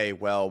that, okay,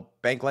 well,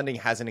 bank lending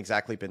hasn't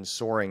exactly been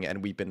soaring,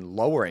 and we've been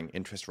lowering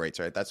interest rates,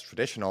 right? That's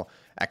traditional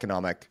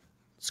economic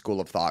school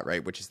of thought,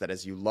 right? Which is that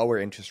as you lower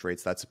interest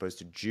rates, that's supposed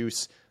to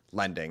juice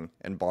lending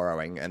and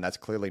borrowing, and that's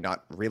clearly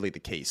not really the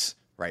case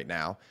right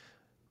now.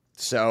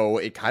 So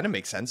it kind of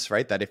makes sense,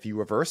 right? That if you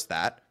reverse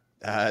that,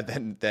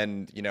 then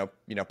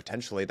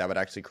potentially that would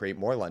actually create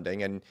more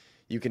lending. And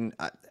you can,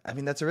 I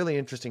mean, that's a really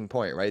interesting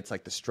point, right? It's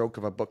like the stroke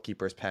of a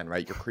bookkeeper's pen,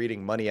 right? You're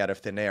creating money out of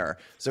thin air.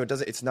 So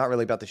it's not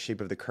really about the shape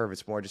of the curve.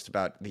 It's more just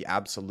about the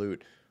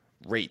absolute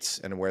rates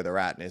and where they're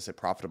at. And is it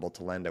profitable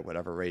to lend at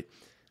whatever rate?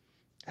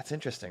 That's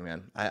interesting,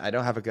 man. I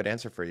don't have a good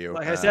answer for you.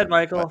 Like I said,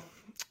 Michael,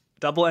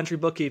 double entry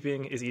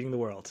bookkeeping is eating the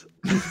world.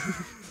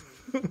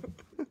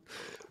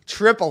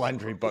 Triple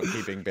entry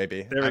bookkeeping,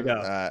 baby. There we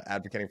go.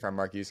 Advocating for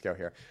Mark Yusko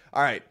here.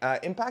 All right.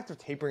 Impact of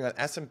tapering on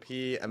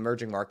S&P,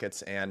 emerging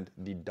markets, and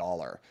the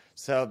dollar.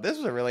 So this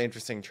was a really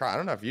interesting chart. I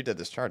don't know if you did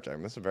this chart,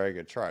 Jim. This is a very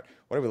good chart.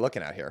 What are we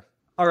looking at here?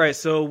 All right.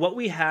 So what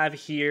we have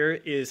here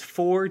is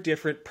 4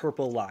 different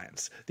purple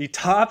lines. The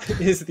top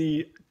is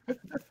the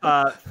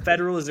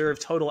Federal Reserve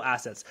total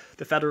assets,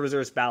 the Federal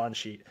Reserve's balance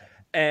sheet.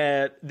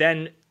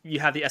 Then you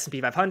have the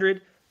S&P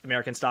 500,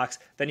 American stocks.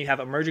 Then you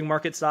have emerging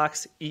market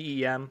stocks,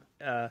 EEM,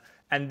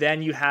 and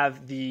then you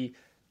have the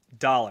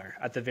dollar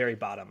at the very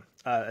bottom,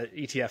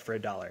 ETF for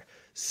 $1.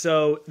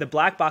 So the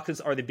black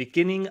boxes are the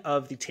beginning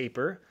of the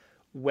taper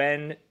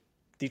when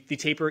the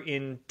taper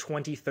in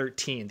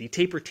 2013. The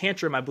taper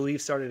tantrum, I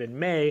believe, started in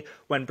May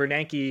when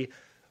Bernanke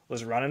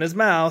was running his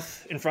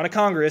mouth in front of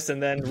Congress, and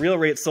then real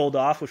rates sold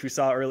off, which we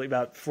saw early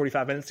about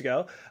 45 minutes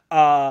ago.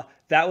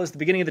 That was the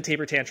beginning of the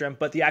taper tantrum,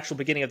 but the actual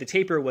beginning of the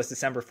taper was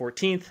December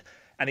 14th,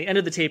 and the end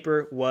of the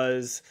taper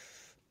was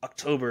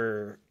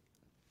October.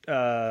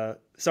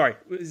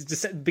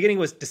 Beginning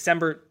was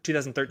December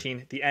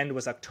 2013. The end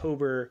was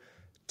October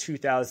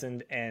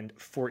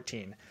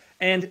 2014.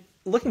 And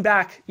looking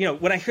back,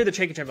 when I hear the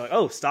taper tantrum, I'm like,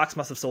 oh, stocks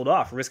must have sold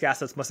off. Risk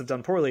assets must have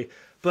done poorly.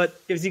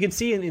 But as you can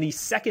see in the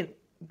second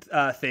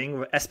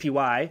thing,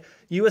 SPY,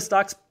 U.S.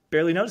 stocks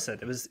barely noticed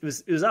it. It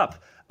was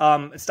up.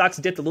 Stocks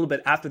dipped a little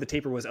bit after the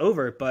taper was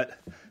over, but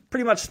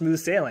pretty much smooth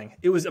sailing.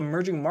 It was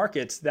emerging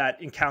markets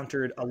that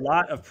encountered a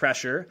lot of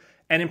pressure,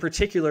 and in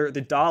particular,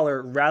 the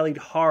dollar rallied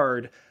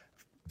hard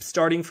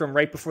starting from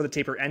right before the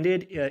taper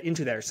ended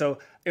into there. So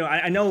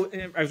I know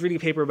I was reading a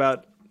paper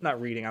about,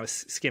 not reading, I was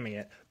skimming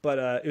it, but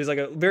it was like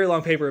a very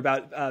long paper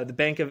about the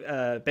Bank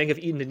of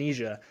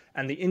Indonesia,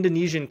 and the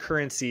Indonesian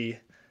currency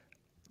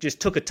just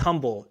took a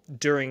tumble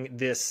during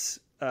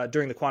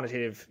the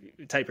quantitative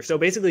taper. So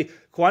basically,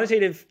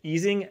 quantitative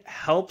easing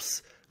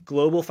helps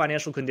global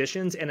financial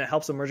conditions, and it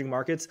helps emerging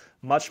markets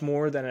much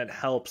more than it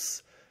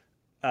helps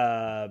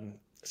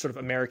sort of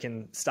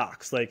American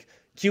stocks. Like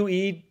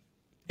QE,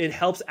 it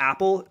helps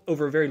Apple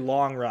over a very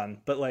long run,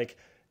 but like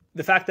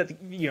the fact that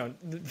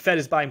the Fed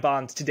is buying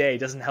bonds today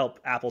doesn't help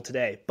Apple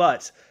today.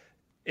 But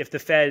if the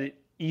Fed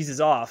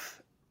eases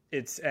off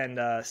and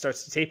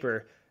starts to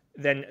taper,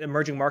 then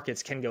emerging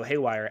markets can go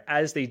haywire,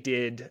 as they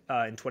did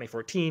in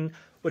 2014,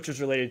 which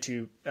was related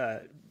to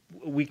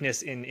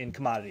weakness in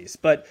commodities.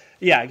 But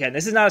yeah, again,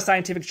 this is not a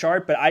scientific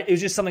chart, but it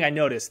was just something I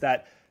noticed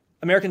that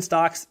American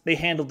stocks, they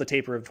handled the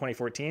taper of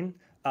 2014.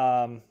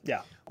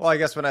 Yeah. Well, I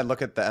guess when I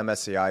look at the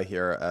MSCI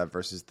here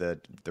versus the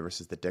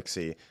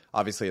Dixie,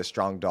 obviously a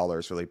strong dollar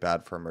is really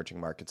bad for emerging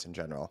markets in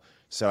general.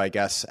 So I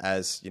guess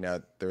as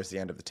there's the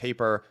end of the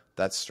taper,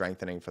 that's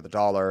strengthening for the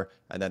dollar,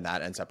 and then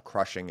that ends up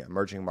crushing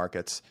emerging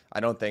markets. I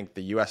don't think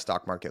the U.S.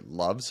 stock market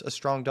loves a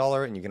strong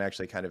dollar, and you can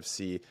actually kind of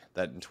see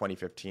that in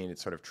 2015 it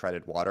sort of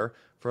treaded water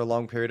for a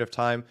long period of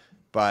time.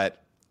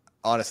 But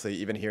honestly,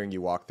 even hearing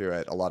you walk through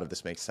it, a lot of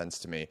this makes sense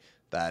to me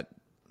that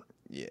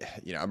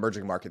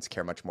emerging markets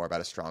care much more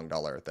about a strong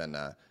dollar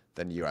than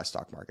U.S.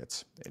 stock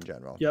markets in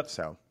general. Yep.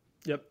 So.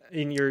 Yep.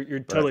 And you're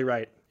totally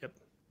right. Yep.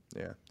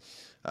 Yeah.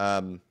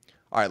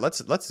 All right,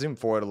 let's zoom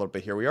forward a little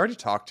bit here. We already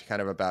talked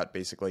kind of about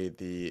basically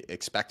the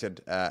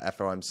expected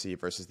FOMC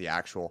versus the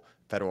actual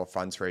federal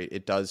funds rate.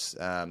 It does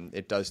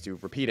do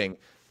repeating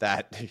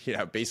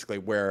that basically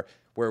where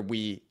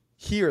we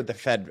hear the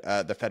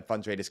Fed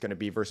funds rate is going to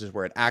be versus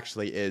where it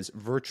actually is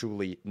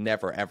virtually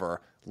never ever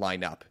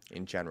line up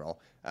in general.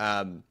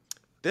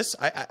 This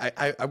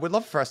I would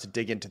love for us to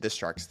dig into this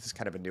chart because this is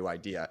kind of a new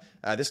idea.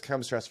 This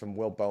comes to us from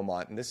Will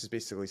Beaumont, and this is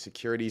basically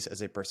securities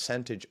as a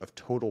percentage of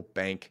total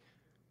bank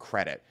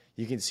credit.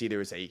 You can see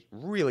there is a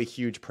really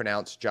huge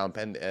pronounced jump,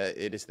 and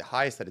it is the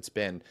highest that it's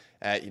been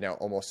at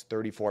almost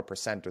 34% or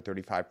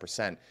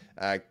 35%,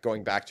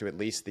 going back to at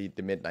least the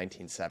mid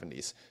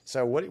 1970s.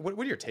 So what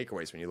are your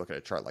takeaways when you look at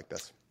a chart like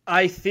this?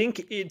 I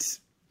think it's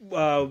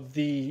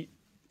the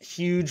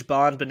huge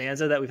bond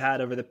bonanza that we've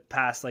had over the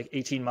past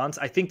 18 months.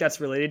 I think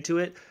that's related to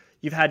it.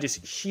 You've had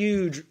just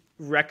huge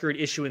record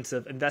issuance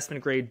of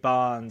investment grade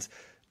bonds,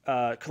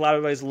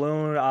 collateralized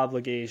loan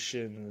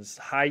obligations,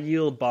 high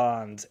yield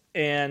bonds,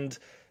 and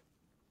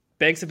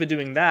banks have been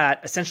doing that,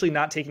 essentially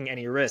not taking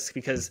any risk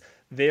because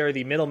they are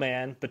the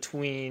middleman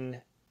between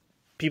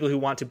people who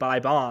want to buy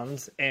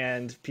bonds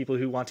and people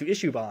who want to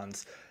issue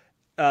bonds.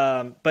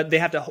 But they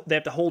have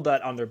to hold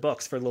that on their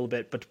books for a little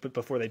bit, but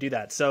before they do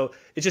that. So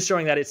it's just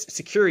showing that it's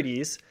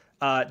securities,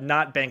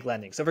 not bank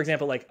lending. So for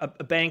example, like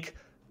a bank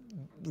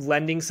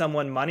lending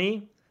someone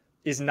money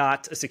is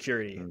not a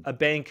security. A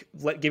bank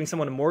giving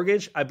someone a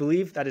mortgage, I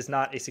believe that is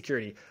not a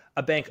security.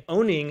 A bank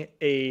owning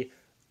a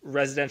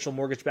residential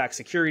mortgage-backed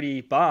security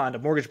bond, a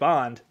mortgage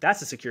bond,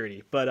 that's a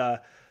security.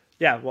 But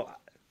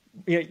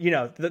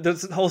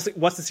the whole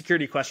what's the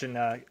security question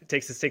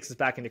takes us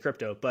back into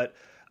crypto. But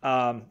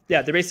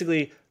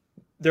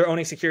they're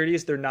owning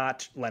securities. They're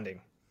not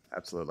lending.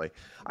 Absolutely.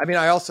 I mean,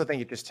 I also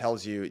think it just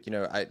tells you,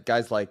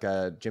 guys like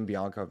Jim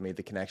Bianco have made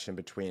the connection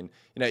between,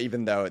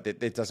 even though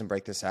it doesn't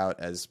break this out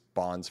as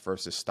bonds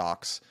versus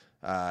stocks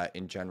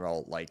in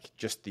general, like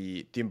just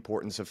the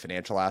importance of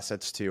financial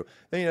assets to,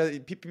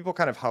 people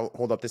kind of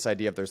hold up this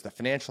idea of there's the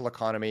financial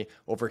economy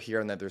over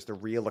here and then there's the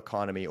real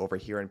economy over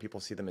here, and people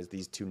see them as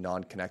these two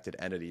non-connected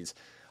entities.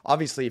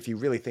 Obviously, if you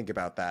really think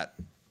about that,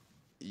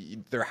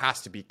 there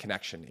has to be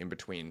connection in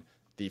between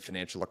the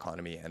financial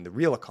economy and the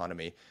real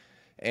economy.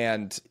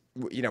 And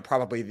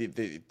probably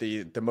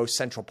the most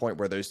central point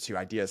where those two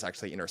ideas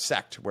actually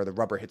intersect, where the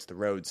rubber hits the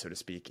road, so to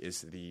speak,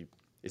 is the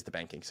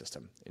banking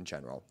system in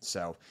general.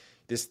 So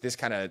this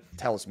kind of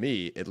tells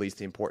me, at least,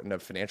 the importance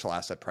of financial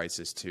asset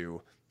prices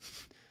to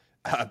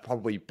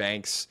probably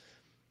banks,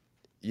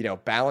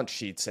 balance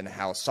sheets and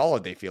how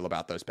solid they feel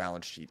about those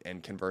balance sheets,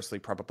 and conversely,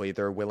 probably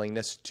their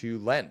willingness to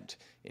lend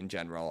in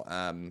general.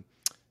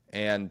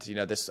 And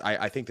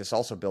I think this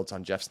also builds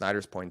on Jeff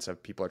Snyder's points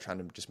of people are trying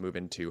to just move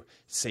into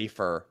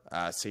safer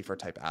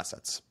type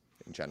assets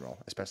in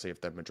general, especially if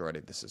the majority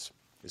of this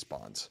is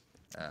bonds.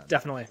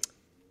 Definitely.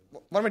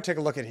 Why don't we take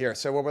a look at here?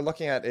 So what we're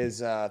looking at is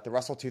the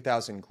Russell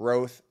 2000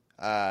 Growth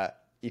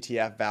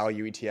ETF,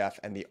 Value ETF,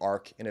 and the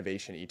ARK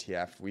Innovation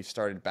ETF. We've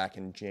started back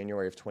in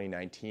January of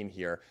 2019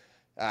 here.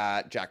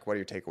 Jack, what are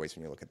your takeaways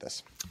when you look at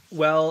this?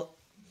 Well,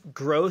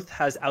 growth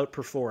has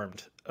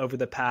outperformed over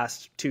the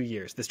past 2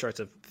 years. This starts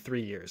of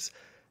 3 years.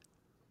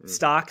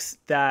 Stocks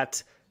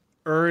that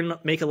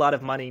make a lot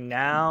of money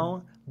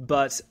now,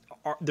 but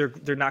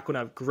they're not going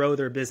to grow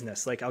their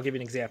business. Like, I'll give you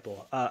an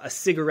example. A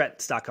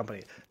cigarette stock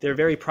company. They're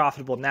very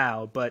profitable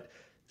now, but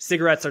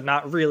cigarettes are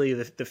not really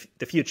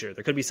the future.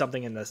 There could be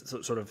something in the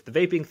sort of the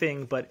vaping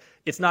thing, but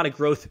it's not a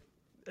growth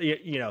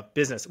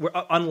business.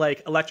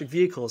 Unlike electric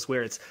vehicles,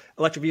 where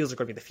electric vehicles are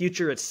going to be the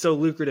future. It's so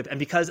lucrative. And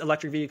because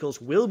electric vehicles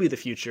will be the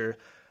future,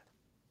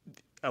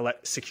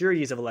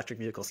 securities of electric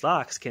vehicle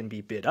stocks can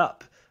be bid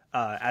up,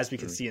 as we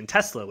can see in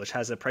Tesla, which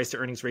has a price to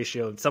earnings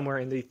ratio somewhere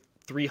in the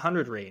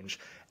 300 range.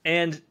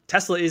 And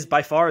Tesla is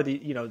by far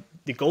the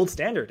gold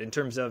standard in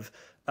terms of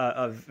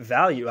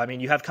value. I mean,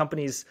 you have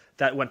companies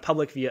that went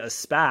public via a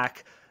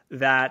SPAC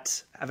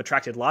that have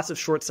attracted lots of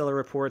short seller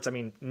reports. I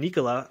mean,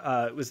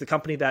 Nikola was the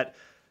company that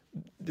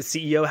the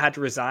CEO had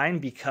to resign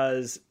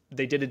because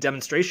they did a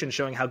demonstration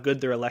showing how good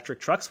their electric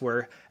trucks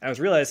were. And it was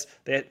realized,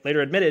 they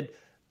later admitted,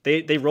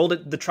 they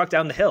rolled the truck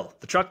down the hill.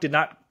 The truck did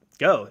not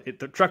go.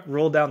 The truck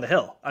rolled down the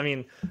hill. I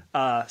mean,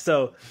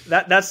 so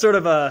that's sort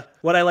of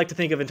what I like to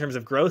think of in terms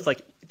of growth.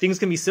 Like, things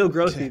can be so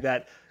growthy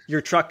that your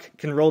truck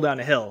can roll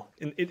down a hill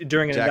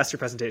during an investor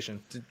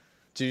presentation.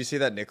 Did you see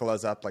that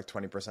Nikola's up like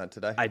 20%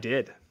 today? I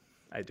did.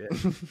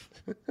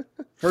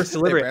 First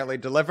delivery. They apparently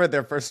delivered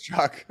their first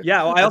truck.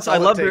 Yeah, well, I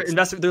love their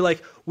investor. They're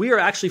like, we are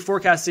actually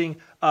forecasting,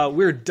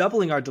 we're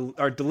doubling our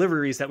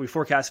deliveries that we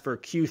forecast for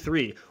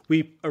Q3.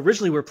 We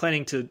originally were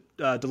planning to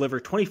deliver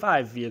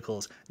 25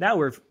 vehicles. Now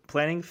we're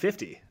planning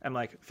 50. I'm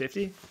like,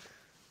 50?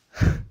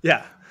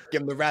 Yeah.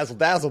 Give them the razzle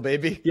dazzle,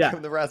 baby. Yeah. Give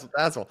them the razzle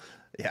dazzle.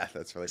 Yeah,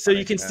 that's really So funny.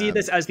 you can see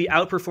this as the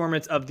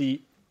outperformance of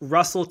the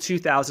Russell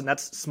 2000,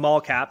 that's small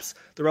caps.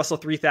 The Russell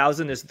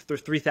 3000 is the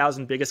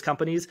 3,000 biggest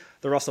companies.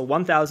 The Russell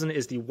 1000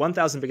 is the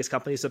 1,000 biggest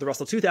companies. So the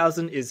Russell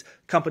 2000 is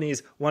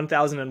companies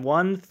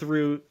 1001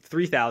 through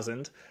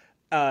 3000.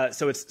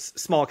 So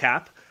it's small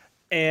cap.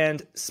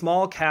 And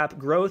small cap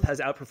growth has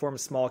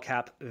outperformed small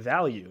cap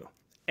value.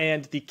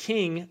 And the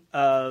king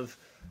of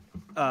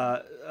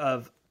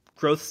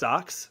growth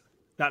stocks,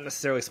 not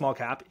necessarily small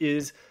cap,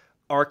 is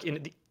ARK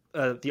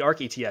the ARK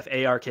ETF,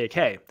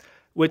 ARKK,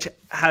 which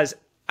has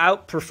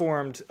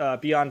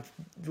outperformed beyond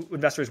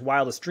investors'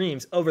 wildest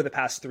dreams over the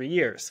past 3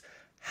 years.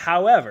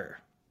 However,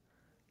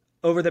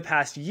 over the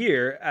past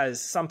year,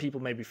 as some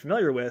people may be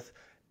familiar with,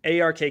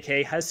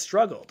 ARKK has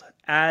struggled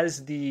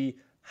as the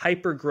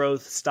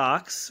hyper-growth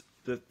stocks,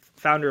 the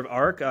founder of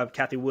ARK,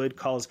 Cathie Wood,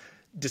 calls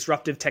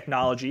disruptive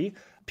technology.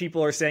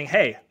 People are saying,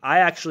 hey, I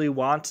actually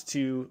want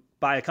to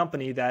buy a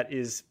company that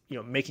is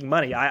making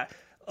money.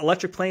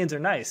 Electric planes are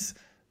nice.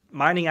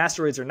 Mining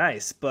asteroids are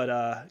nice, but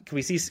can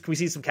we see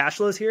some cash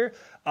flows here?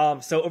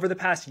 So over the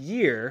past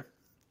year,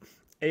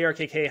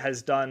 ARKK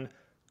has done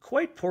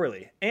quite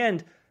poorly,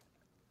 and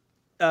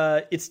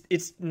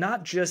it's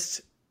not just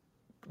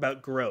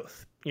about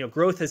growth.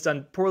 Growth has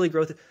done poorly.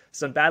 Growth has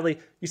done badly.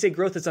 You say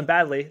growth has done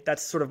badly.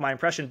 That's sort of my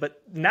impression, but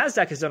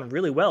NASDAQ has done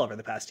really well over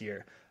the past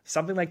year,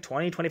 something like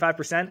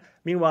 20-25%.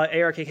 Meanwhile,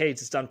 ARKK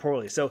has done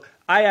poorly. So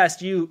I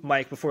asked you,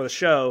 Mike, before the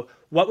show,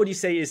 what would you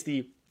say is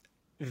the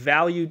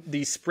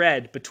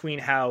spread between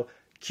how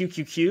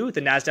QQQ,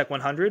 the NASDAQ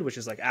 100, which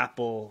is like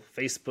Apple,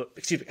 Facebook,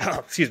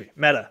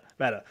 Meta,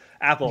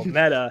 Apple,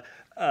 Meta,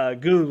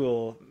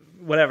 Google,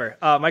 whatever,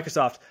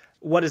 Microsoft,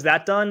 what has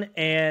that done?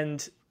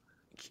 And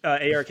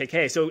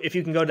ARKK. So if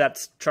you can go to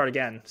that chart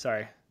again,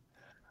 sorry.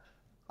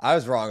 I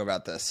was wrong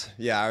about this.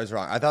 Yeah, I was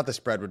wrong. I thought the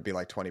spread would be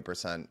like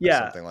 20% or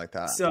Yeah. something like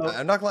that. So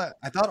I'm not glad.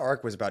 I thought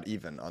ARK was about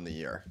even on the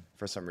year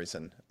for some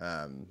reason.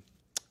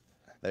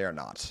 They are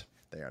not.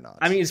 They are not.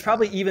 I mean, it's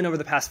probably even over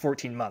the past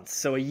 14 months.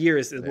 So a year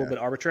is a little bit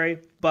arbitrary.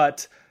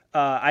 But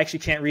I actually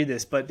can't read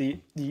this. But the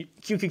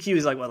QQQ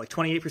is like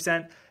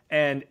 28%,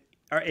 and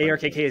our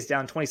ARKK is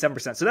down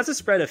 27%. So that's a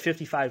spread of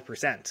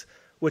 55%,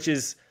 which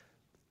is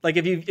like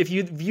if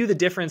you view the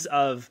difference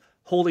of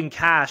holding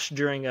cash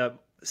during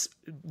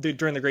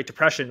the Great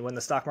Depression when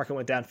the stock market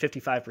went down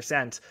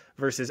 55%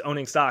 versus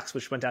owning stocks,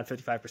 which went down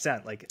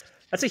 55%. Like,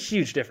 that's a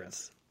huge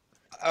difference.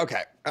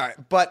 Okay. All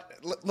right. But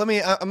I'm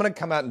going to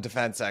come out in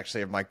defense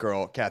actually of my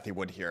girl, Cathie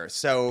Wood here.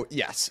 So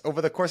yes,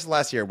 over the course of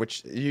last year,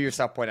 which you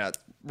yourself point out,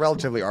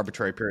 relatively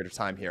arbitrary period of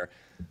time here,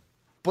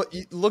 but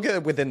you look at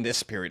it within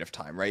this period of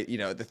time, right? You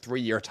know, the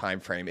 3-year time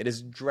frame, it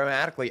has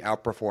dramatically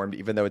outperformed,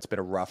 even though it's been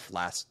a rough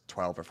last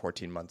 12 or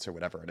 14 months or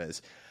whatever it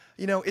is.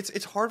 You know,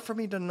 it's hard for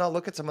me to not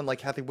look at someone like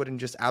Cathie Wood and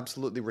just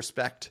absolutely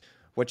respect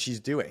what she's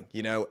doing,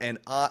 you know? And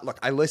look,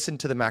 I listen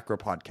to the macro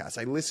podcast.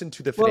 I listen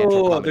to the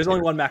financial Whoa. There's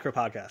only one macro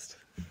podcast.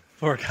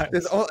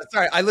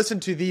 Sorry, I listen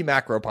to the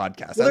macro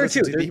podcast. Well, there are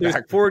two. There's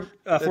Forward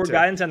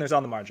Guidance and there's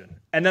On the Margin.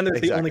 And then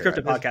there's the only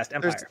crypto podcast,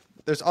 Empire.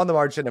 There's On the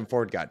Margin and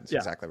Forward Guidance. Yeah.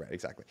 Exactly right.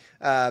 Exactly.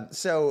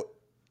 So,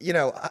 you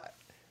know,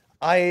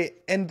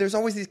 and there's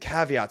always these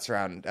caveats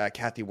around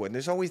Cathie Wood. And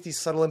there's always these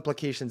subtle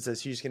implications that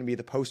she's going to be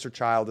the poster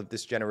child of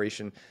this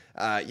generation,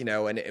 you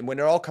know, and when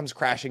it all comes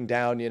crashing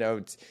down, you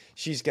know,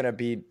 she's going to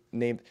be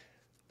named.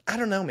 I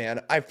don't know,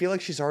 man. I feel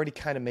like she's already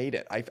kind of made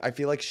it. I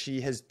feel like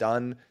she has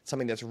done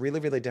something that's really,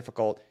 really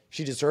difficult.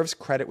 She deserves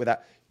credit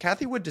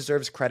Cathie Wood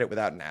deserves credit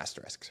without an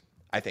asterisk.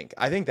 I think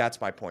that's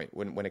my point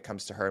when it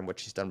comes to her and what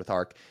she's done with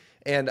ARK.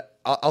 And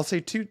I'll say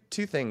two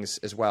things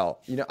as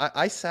well. You know,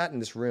 I sat in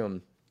this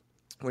room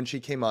when she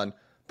came on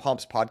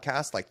Pomp's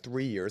podcast like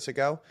 3 years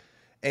ago,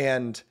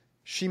 and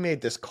she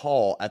made this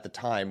call at the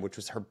time, which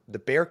was the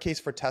bear case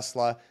for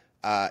Tesla,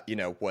 you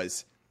know,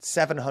 was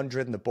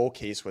 700 and the bull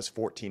case was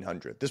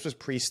 1400. This was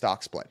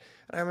pre-stock split.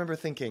 And I remember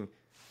thinking,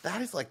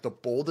 that is like the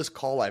boldest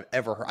call I've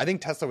ever heard. I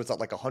think Tesla was at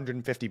like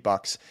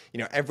 $150. You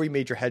know, every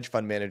major hedge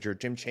fund manager,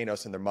 Jim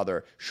Chanos and their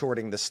mother,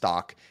 shorting the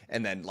stock,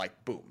 and then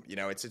like boom, you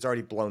know, it's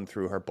already blown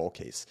through her bull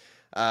case.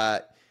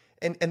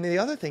 And the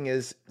other thing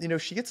is, you know,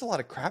 she gets a lot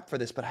of crap for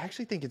this, but I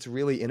actually think it's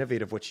really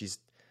innovative what she's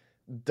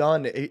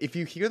done. If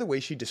you hear the way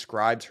she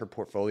describes her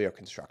portfolio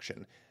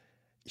construction,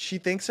 she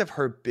thinks of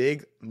her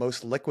big,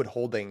 most liquid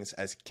holdings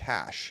as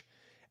cash,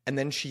 and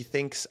then she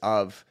thinks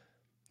of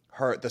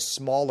the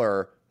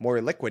smaller, more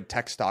liquid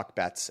tech stock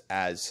bets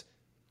as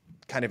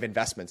kind of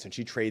investments, and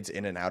she trades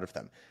in and out of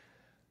them.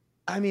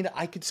 I mean,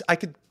 I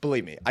could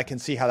believe me, I can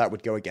see how that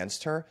would go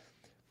against her,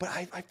 but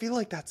I feel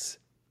like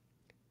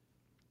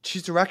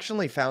she's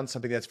directionally found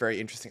something that's very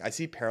interesting. I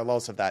see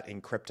parallels of that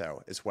in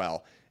crypto as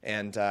well,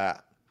 and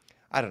I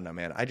don't know,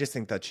 man. I just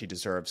think that she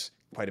deserves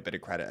quite a bit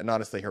of credit, and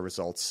honestly, her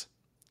results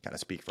kind of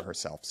speak for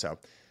herself. So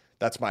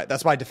that's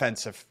my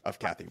defense of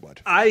Cathie Wood.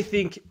 I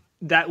think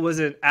that was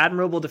an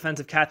admirable defense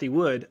of Cathie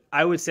Wood.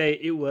 I would say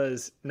it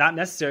was not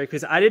necessary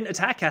because I didn't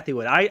attack Cathie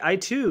Wood. I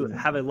too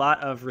have a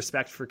lot of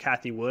respect for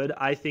Cathie Wood.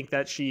 I think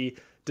that she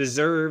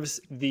deserves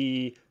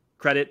the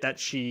credit that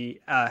she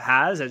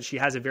has, and she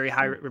has a very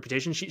high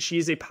reputation.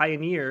 She's a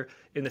pioneer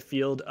in the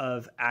field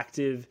of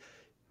active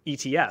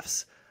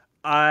ETFs.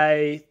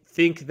 I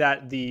think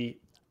that the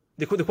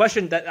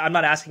question that I'm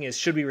not asking is,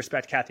 should we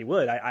respect Cathie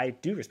Wood? I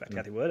do respect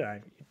Cathie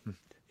Wood.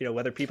 You know,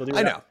 whether people do.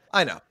 I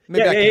know.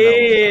 Maybe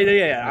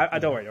yeah.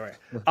 Don't worry.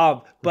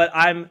 But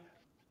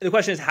the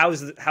question is, how are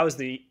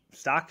the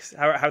stocks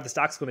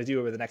going to do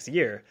over the next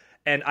year?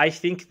 And I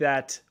think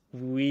that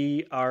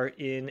we are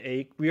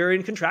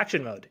in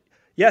contraction mode.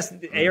 Yes,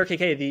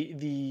 ARKK,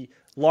 the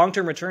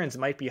long-term returns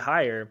might be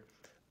higher,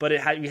 but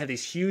you have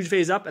these huge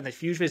phase up and this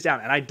huge phase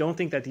down. And I don't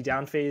think that the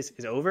down phase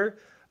is over.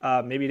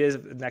 Maybe it is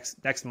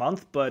next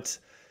month, but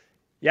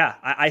yeah,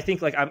 I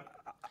think like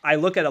I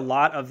look at a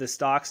lot of the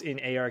stocks in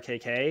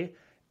ARKK,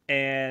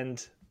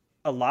 and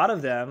a lot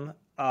of them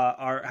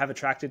have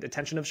attracted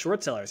attention of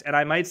short sellers. And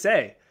I might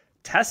say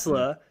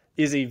Tesla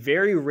is a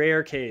very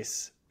rare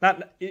case.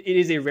 It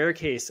is a rare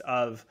case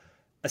of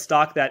a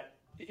stock that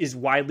is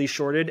widely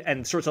shorted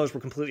and short sellers were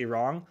completely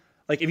wrong.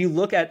 Like if you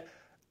look at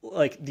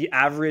like the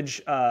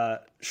average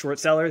short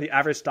seller, the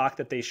average stock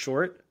that they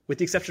short, with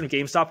the exception of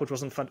GameStop, which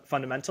wasn't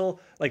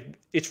fundamental, like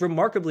it's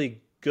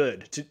remarkably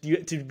good.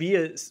 To be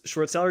a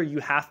short seller, you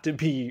have to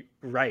be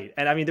right.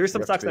 And I mean, there's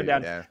some stocks that are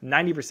down 90%,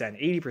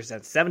 80%,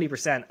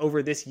 70%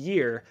 over this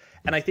year.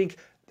 And I think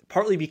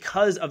partly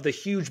because of the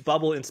huge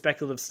bubble in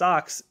speculative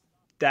stocks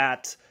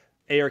that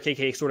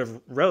ARKK sort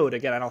of rode.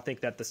 Again, I don't think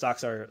that the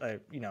stocks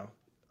are,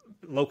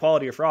 low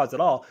quality or frauds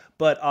at all.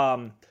 But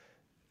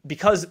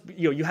because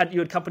you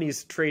had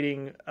companies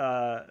trading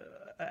at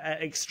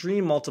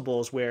extreme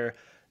multiples where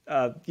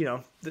the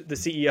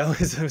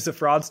CEO is a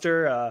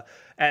fraudster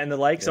and the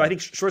like. So I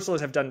think short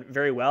sellers have done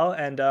very well.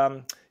 And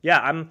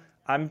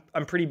I'm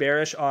pretty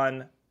bearish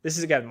on, this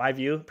is again my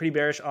view, pretty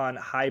bearish on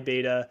high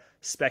beta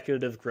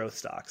speculative growth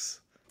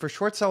stocks. for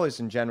short sellers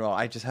in general,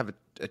 I just have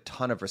a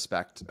ton of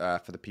respect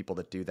for the people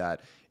that do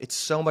that. It's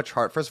so much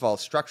hard. First of all,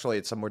 structurally,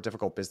 it's a more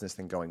difficult business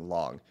than going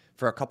long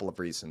for a couple of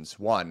reasons.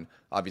 One,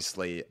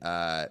 obviously,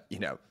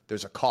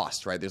 there's a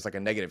cost, right? There's like a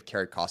negative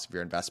carry cost of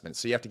your investment.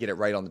 So you have to get it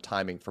right on the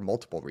timing for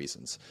multiple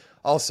reasons.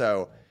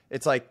 Also,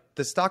 it's like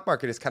the stock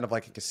market is kind of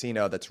like a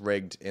casino that's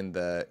rigged in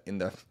the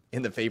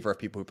favor of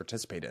people who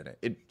participate in it.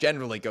 It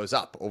generally goes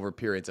up over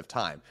periods of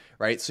time,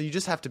 right? So you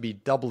just have to be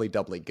doubly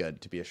good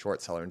to be a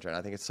short seller in general.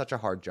 I think it's such a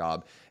hard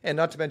job, and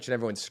not to mention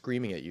everyone's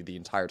screaming at you the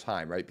entire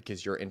time, right?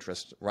 Because your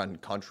interests run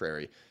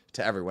contrary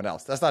to everyone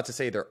else. That's not to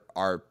say there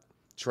are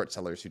short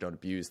sellers who don't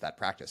abuse that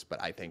practice,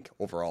 but I think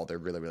overall they're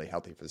really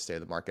healthy for the state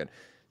of the market.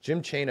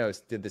 Jim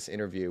Chanos did this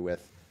interview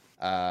with,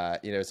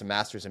 it's a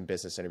master's in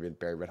business interview with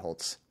Barry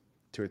Ritholtz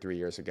 2 or 3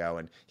 years ago.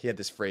 And he had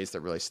this phrase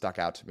that really stuck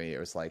out to me. It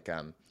was like,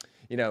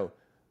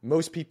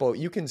 most people,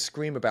 you can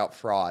scream about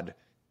fraud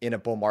in a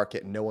bull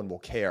market and no one will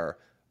care.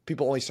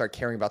 People only start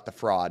caring about the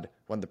fraud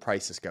when the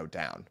prices go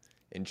down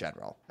in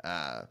general.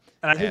 And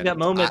I think that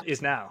moment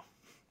is now.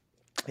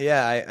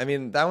 Yeah. I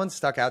mean, that one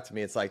stuck out to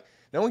me. It's like,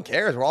 no one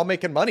cares. We're all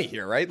making money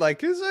here, right? Like,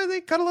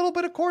 they cut a little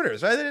bit of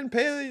corners, right? They didn't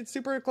pay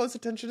super close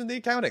attention to the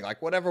accounting,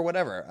 like whatever.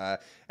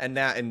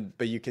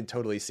 But you can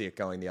totally see it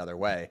going the other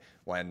way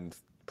when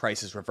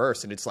prices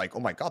reverse, and it's like,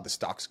 oh my God, the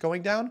stock's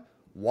going down.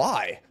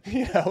 Why?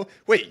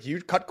 Wait, you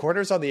cut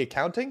corners on the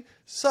accounting?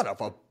 Son of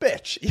a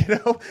bitch.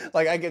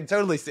 Like I can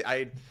totally see.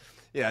 I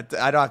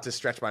don't have to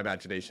stretch my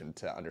imagination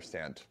to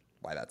understand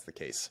why that's the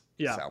case.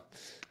 Yeah. So,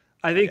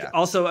 I think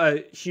also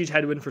a huge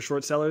headwind for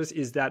short sellers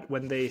is that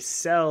when they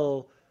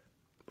sell.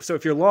 So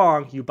if you're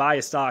long, you buy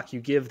a stock, you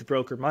give the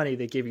broker money,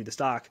 they give you the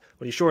stock.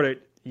 When you short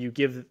it,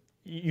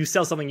 you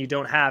sell something you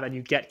don't have and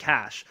you get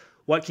cash.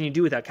 What can you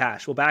do with that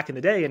cash? Well, back in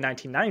the day in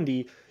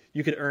 1990,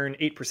 you could earn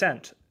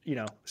 8%,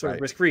 sort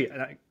of risk-free,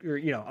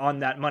 on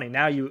that money.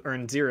 Now you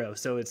earn 0.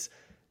 So it's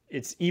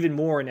even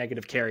more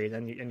negative carry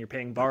and you're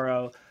paying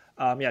borrow.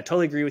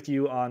 Totally agree with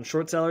you on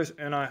short sellers.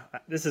 And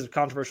this is a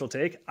controversial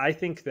take. I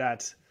think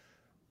that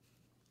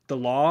the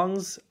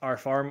longs are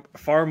far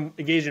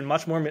engaged in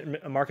much more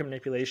market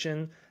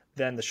manipulation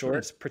than the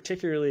shorts,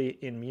 particularly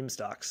in meme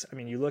stocks. I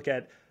mean, you look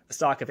at a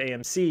stock of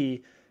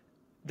AMC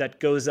that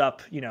goes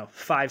up,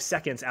 5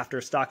 seconds after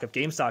a stock of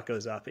GameStop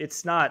goes up.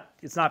 It's not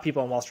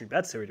people on Wall Street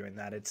Bets who are doing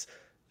that. It's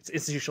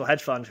institutional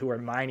hedge funds who are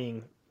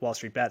mining Wall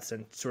Street Bets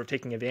and sort of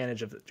taking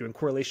advantage of doing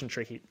correlation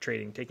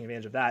trading, taking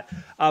advantage of that.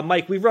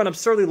 Mike, we've run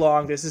absurdly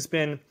long. This has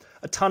been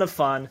a ton of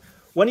fun.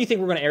 When do you think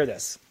we're going to air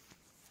this?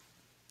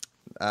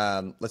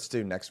 Let's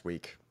do next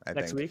week.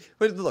 Next week?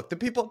 But look, the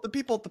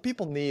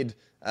people need.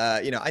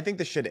 I think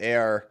this should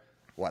air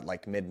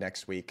like mid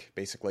next week,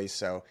 basically.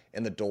 So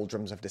in the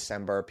doldrums of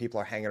December, people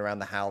are hanging around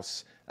the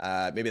house.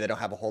 Maybe they don't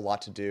have a whole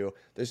lot to do.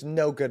 There's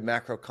no good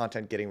macro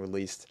content getting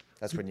released.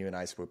 That's when you and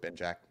I swoop in,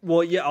 Jack.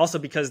 Well, yeah. Also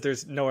because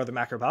there's no other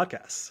macro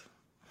podcasts.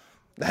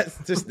 That's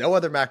just no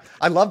other macro.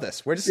 I love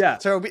this. We're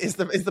just So is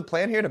the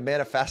plan here to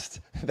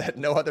manifest that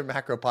no other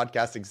macro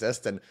podcast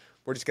exists, and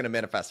we're just going to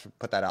manifest,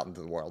 put that out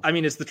into the world? I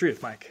mean, it's the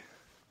truth, Mike.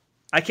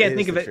 I can't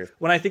think of it. Truth.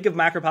 When I think of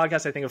macro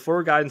podcasts, I think of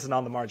Forward Guidance and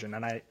On the Margin,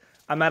 and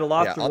I'm at a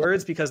loss for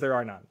words because there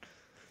are none.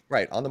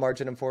 Right, On the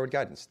Margin and Forward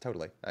Guidance.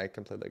 Totally, I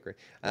completely agree.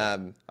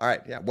 All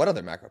right, yeah. What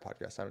other macro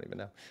podcasts? I don't even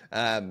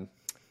know.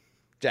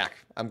 Jack,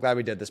 I'm glad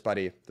we did this,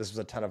 buddy. This was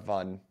a ton of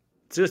fun.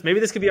 So maybe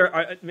this could be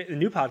our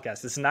new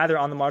podcast. It's neither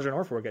On the Margin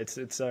or Forward Guidance.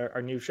 It's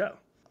our new show.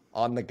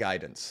 On the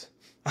Guidance.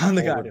 On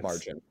the Guidance.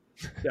 Margin.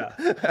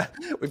 Yeah.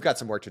 We've got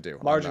some work to do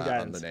Margin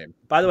Guidance. on the name.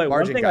 By the way,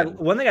 one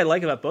thing I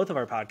like about both of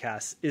our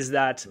podcasts is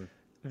that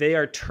they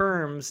are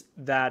terms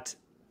that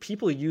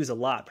people use a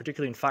lot,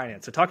 particularly in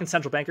finance. So talking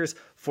central bankers,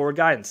 Forward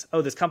Guidance.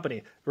 Oh, this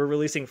company, we're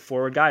releasing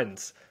Forward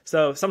Guidance.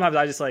 So sometimes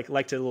I just like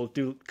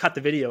to cut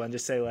the video and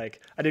just say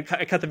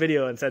I cut the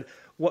video and said,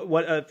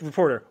 what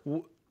reporter,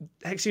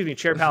 excuse me,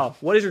 Chair Powell,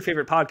 what is your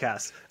favorite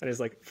podcast? And it's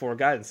like Forward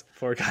Guidance,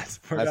 Forward Guidance,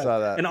 Forward Guidance. I saw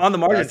that. And On the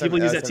Margin, people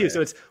use that too.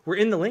 So we're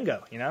in the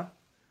lingo,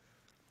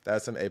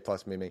 That's some A+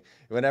 memeing.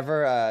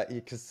 Whenever,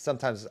 because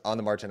sometimes On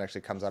the Margin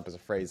actually comes up as a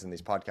phrase in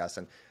these podcasts.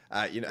 And,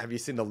 have you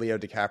seen the Leo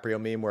DiCaprio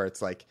meme where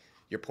it's like,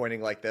 you're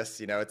pointing like this,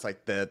 it's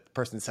like the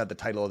person said the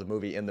title of the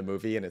movie in the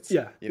movie and it's,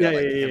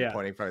 him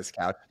pointing from his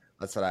couch.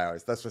 That's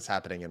what's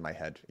happening in my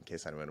head in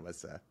case anyone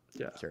was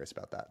curious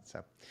about that.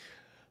 So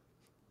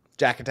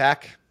Jack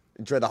Attack,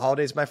 enjoy the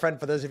holidays, my friend.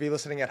 For those of you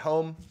listening at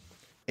home,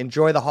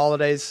 enjoy the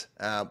holidays.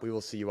 We will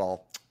see you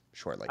all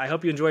shortly. I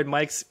hope you enjoyed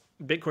Mike's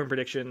Bitcoin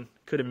prediction.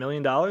 Could $1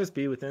 million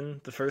be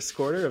within the first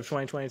quarter of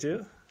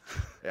 2022?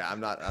 Yeah, I'm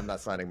not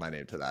signing my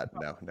name to that.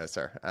 No,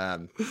 sir.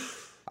 All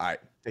right.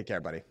 Take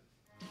care, buddy.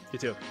 You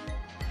too.